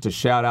chance to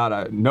shout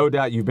out. No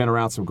doubt you've been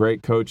around some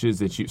great coaches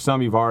that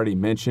some you've already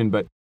mentioned,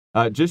 but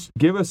just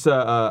give us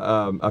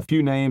a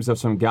few names of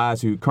some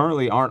guys who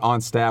currently aren't on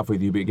staff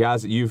with you, but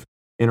guys that you've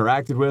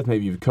interacted with,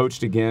 maybe you've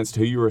coached against,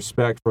 who you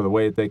respect for the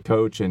way that they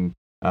coach and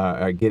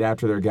get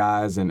after their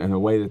guys and the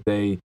way that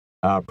they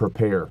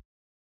prepare.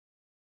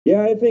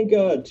 Yeah, I think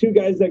two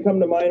guys that come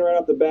to mind right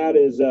off the bat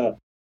is,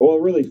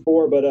 really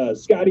four, but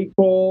Scotty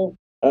Cole,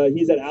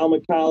 he's at Alma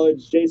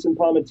College. Jason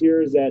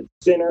Palmatier is at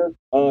Center,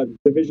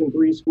 Division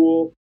III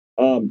school.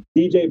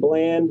 DJ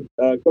Bland,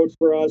 coach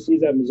for us,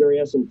 he's at Missouri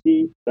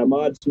S&T.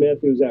 Ahmad Smith,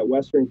 who's at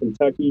Western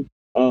Kentucky.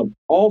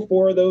 All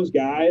four of those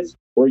guys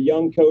were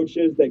young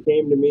coaches that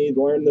came to me,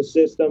 learned the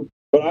system,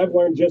 but I've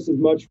learned just as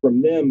much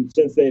from them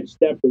since they've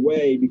stepped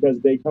away, because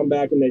they come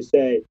back and they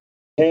say,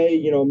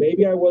 hey,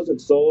 maybe I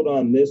wasn't sold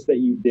on this that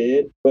you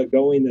did, but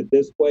going at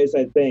this place,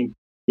 I think,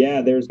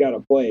 yeah, there's got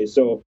a place.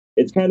 So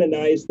it's kind of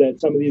nice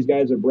that some of these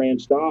guys have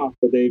branched off,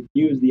 but they've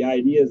used the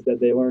ideas that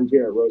they learned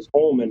here at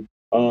Rose-Hulman.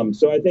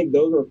 So I think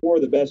those are four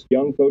of the best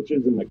young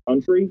coaches in the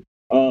country.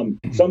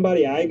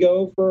 Somebody I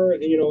go for,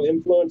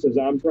 influence as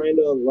I'm trying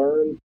to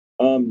learn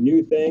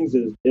new things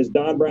is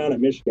Don Brown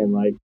at Michigan.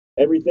 Like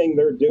everything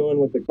they're doing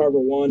with the Cover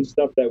One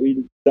stuff that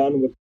we've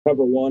done with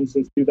Cover One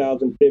since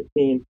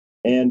 2015.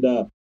 And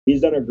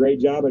he's done a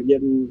great job at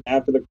getting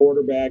after the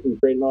quarterback and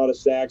creating a lot of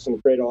sacks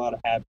and create a lot of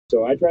havoc.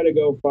 So I try to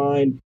go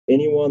find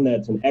anyone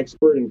that's an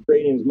expert in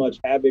creating as much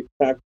havoc,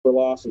 tackle for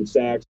loss, and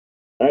sacks.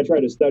 I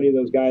try to study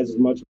those guys as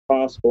much as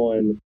possible.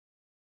 And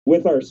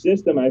with our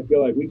system, I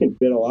feel like we can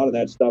fit a lot of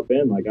that stuff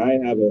in. Like I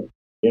have a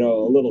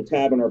little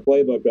tab in our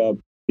playbook of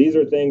these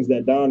are things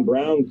that Don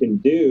Brown can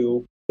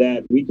do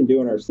that we can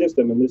do in our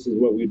system. And this is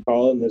what we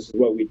call it. And this is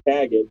what we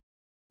tag it.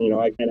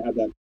 I kind of have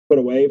that put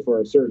away for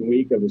a certain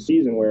week of the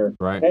season where,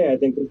 hey, I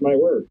think this might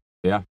work.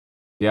 Yeah.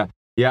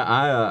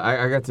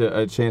 I got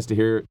a chance to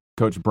hear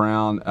Coach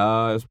Brown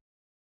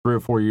 3 or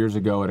 4 years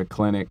ago at a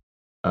clinic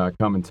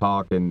come and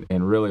talk and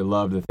really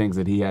loved the things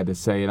that he had to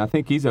say. And I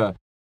think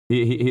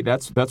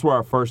that's where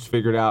I first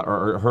figured out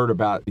or heard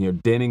about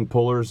Denning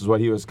pullers is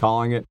what he was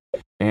calling it.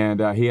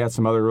 And he had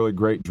some other really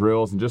great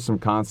drills and just some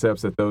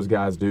concepts that those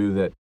guys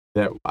do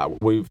that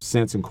we've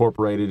since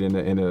incorporated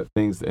into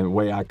things and the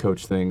way I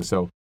coach things.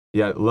 So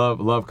yeah,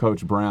 love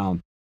Coach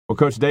Brown. Well,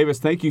 Coach Davis,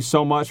 thank you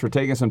so much for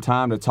taking some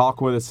time to talk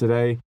with us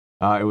today.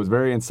 It was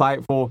very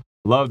insightful.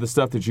 Love the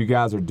stuff that you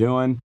guys are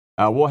doing.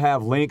 We'll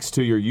have links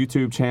to your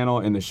YouTube channel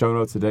in the show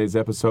notes of today's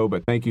episode,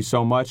 but thank you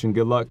so much and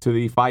good luck to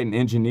the Fighting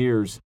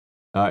Engineers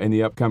in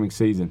the upcoming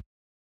season.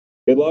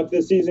 Good luck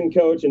this season,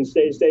 Coach, and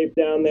stay safe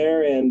down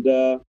there.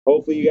 And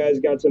hopefully you guys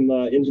got some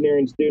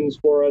engineering students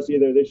for us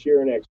either this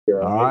year or next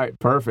year. All right.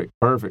 Perfect.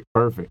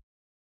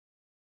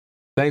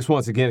 Thanks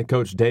once again to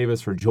Coach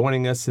Davis for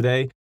joining us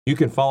today. You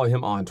can follow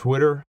him on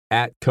Twitter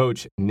at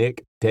Coach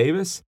Nick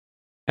Davis.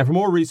 And for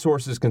more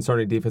resources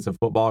concerning defensive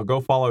football, go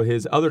follow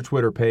his other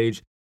Twitter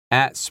page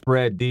at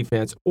Spread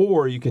Defense,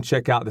 or you can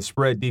check out the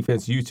Spread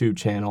Defense YouTube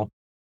channel,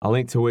 a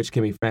link to which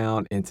can be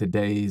found in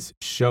today's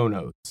show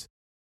notes.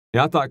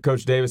 I thought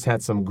Coach Davis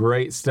had some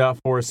great stuff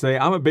for us today.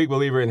 I'm a big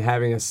believer in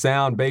having a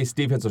sound-based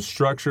defensive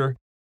structure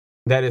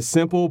that is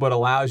simple but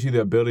allows you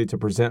the ability to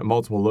present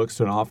multiple looks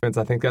to an offense.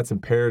 I think that's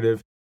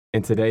imperative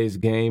in today's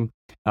game.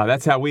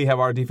 That's how we have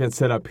our defense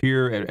set up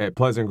here at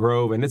Pleasant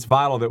Grove, and it's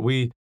vital that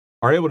we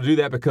are able to do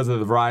that because of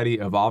the variety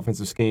of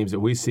offensive schemes that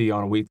we see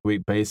on a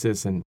week-to-week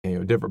basis and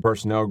different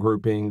personnel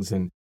groupings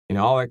and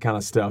all that kind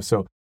of stuff.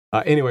 So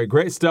anyway,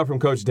 great stuff from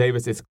Coach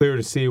Davis. It's clear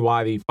to see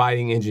why the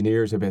Fighting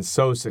Engineers have been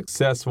so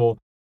successful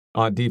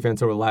on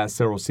defense over the last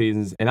several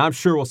seasons, and I'm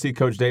sure we'll see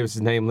Coach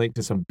Davis's name linked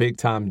to some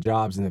big-time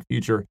jobs in the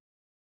future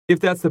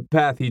if that's the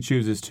path he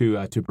chooses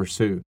to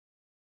pursue.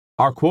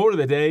 Our quote of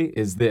the day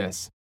is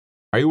this: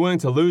 are you willing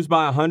to lose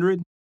by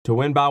 100 to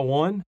win by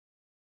 1?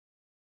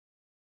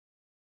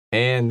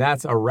 And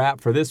that's a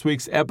wrap for this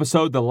week's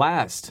episode, the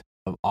last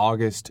of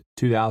August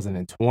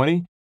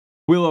 2020.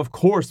 We'll, of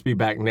course, be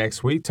back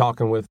next week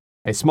talking with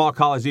a small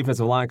college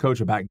defensive line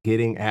coach about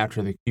getting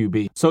after the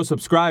QB. So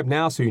subscribe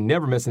now so you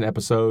never miss an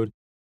episode.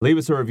 Leave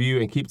us a review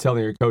and keep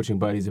telling your coaching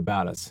buddies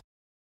about us.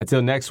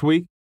 Until next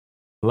week,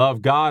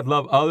 love God,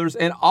 love others,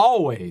 and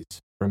always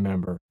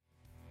remember,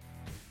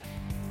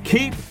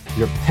 keep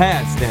your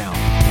pads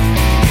down.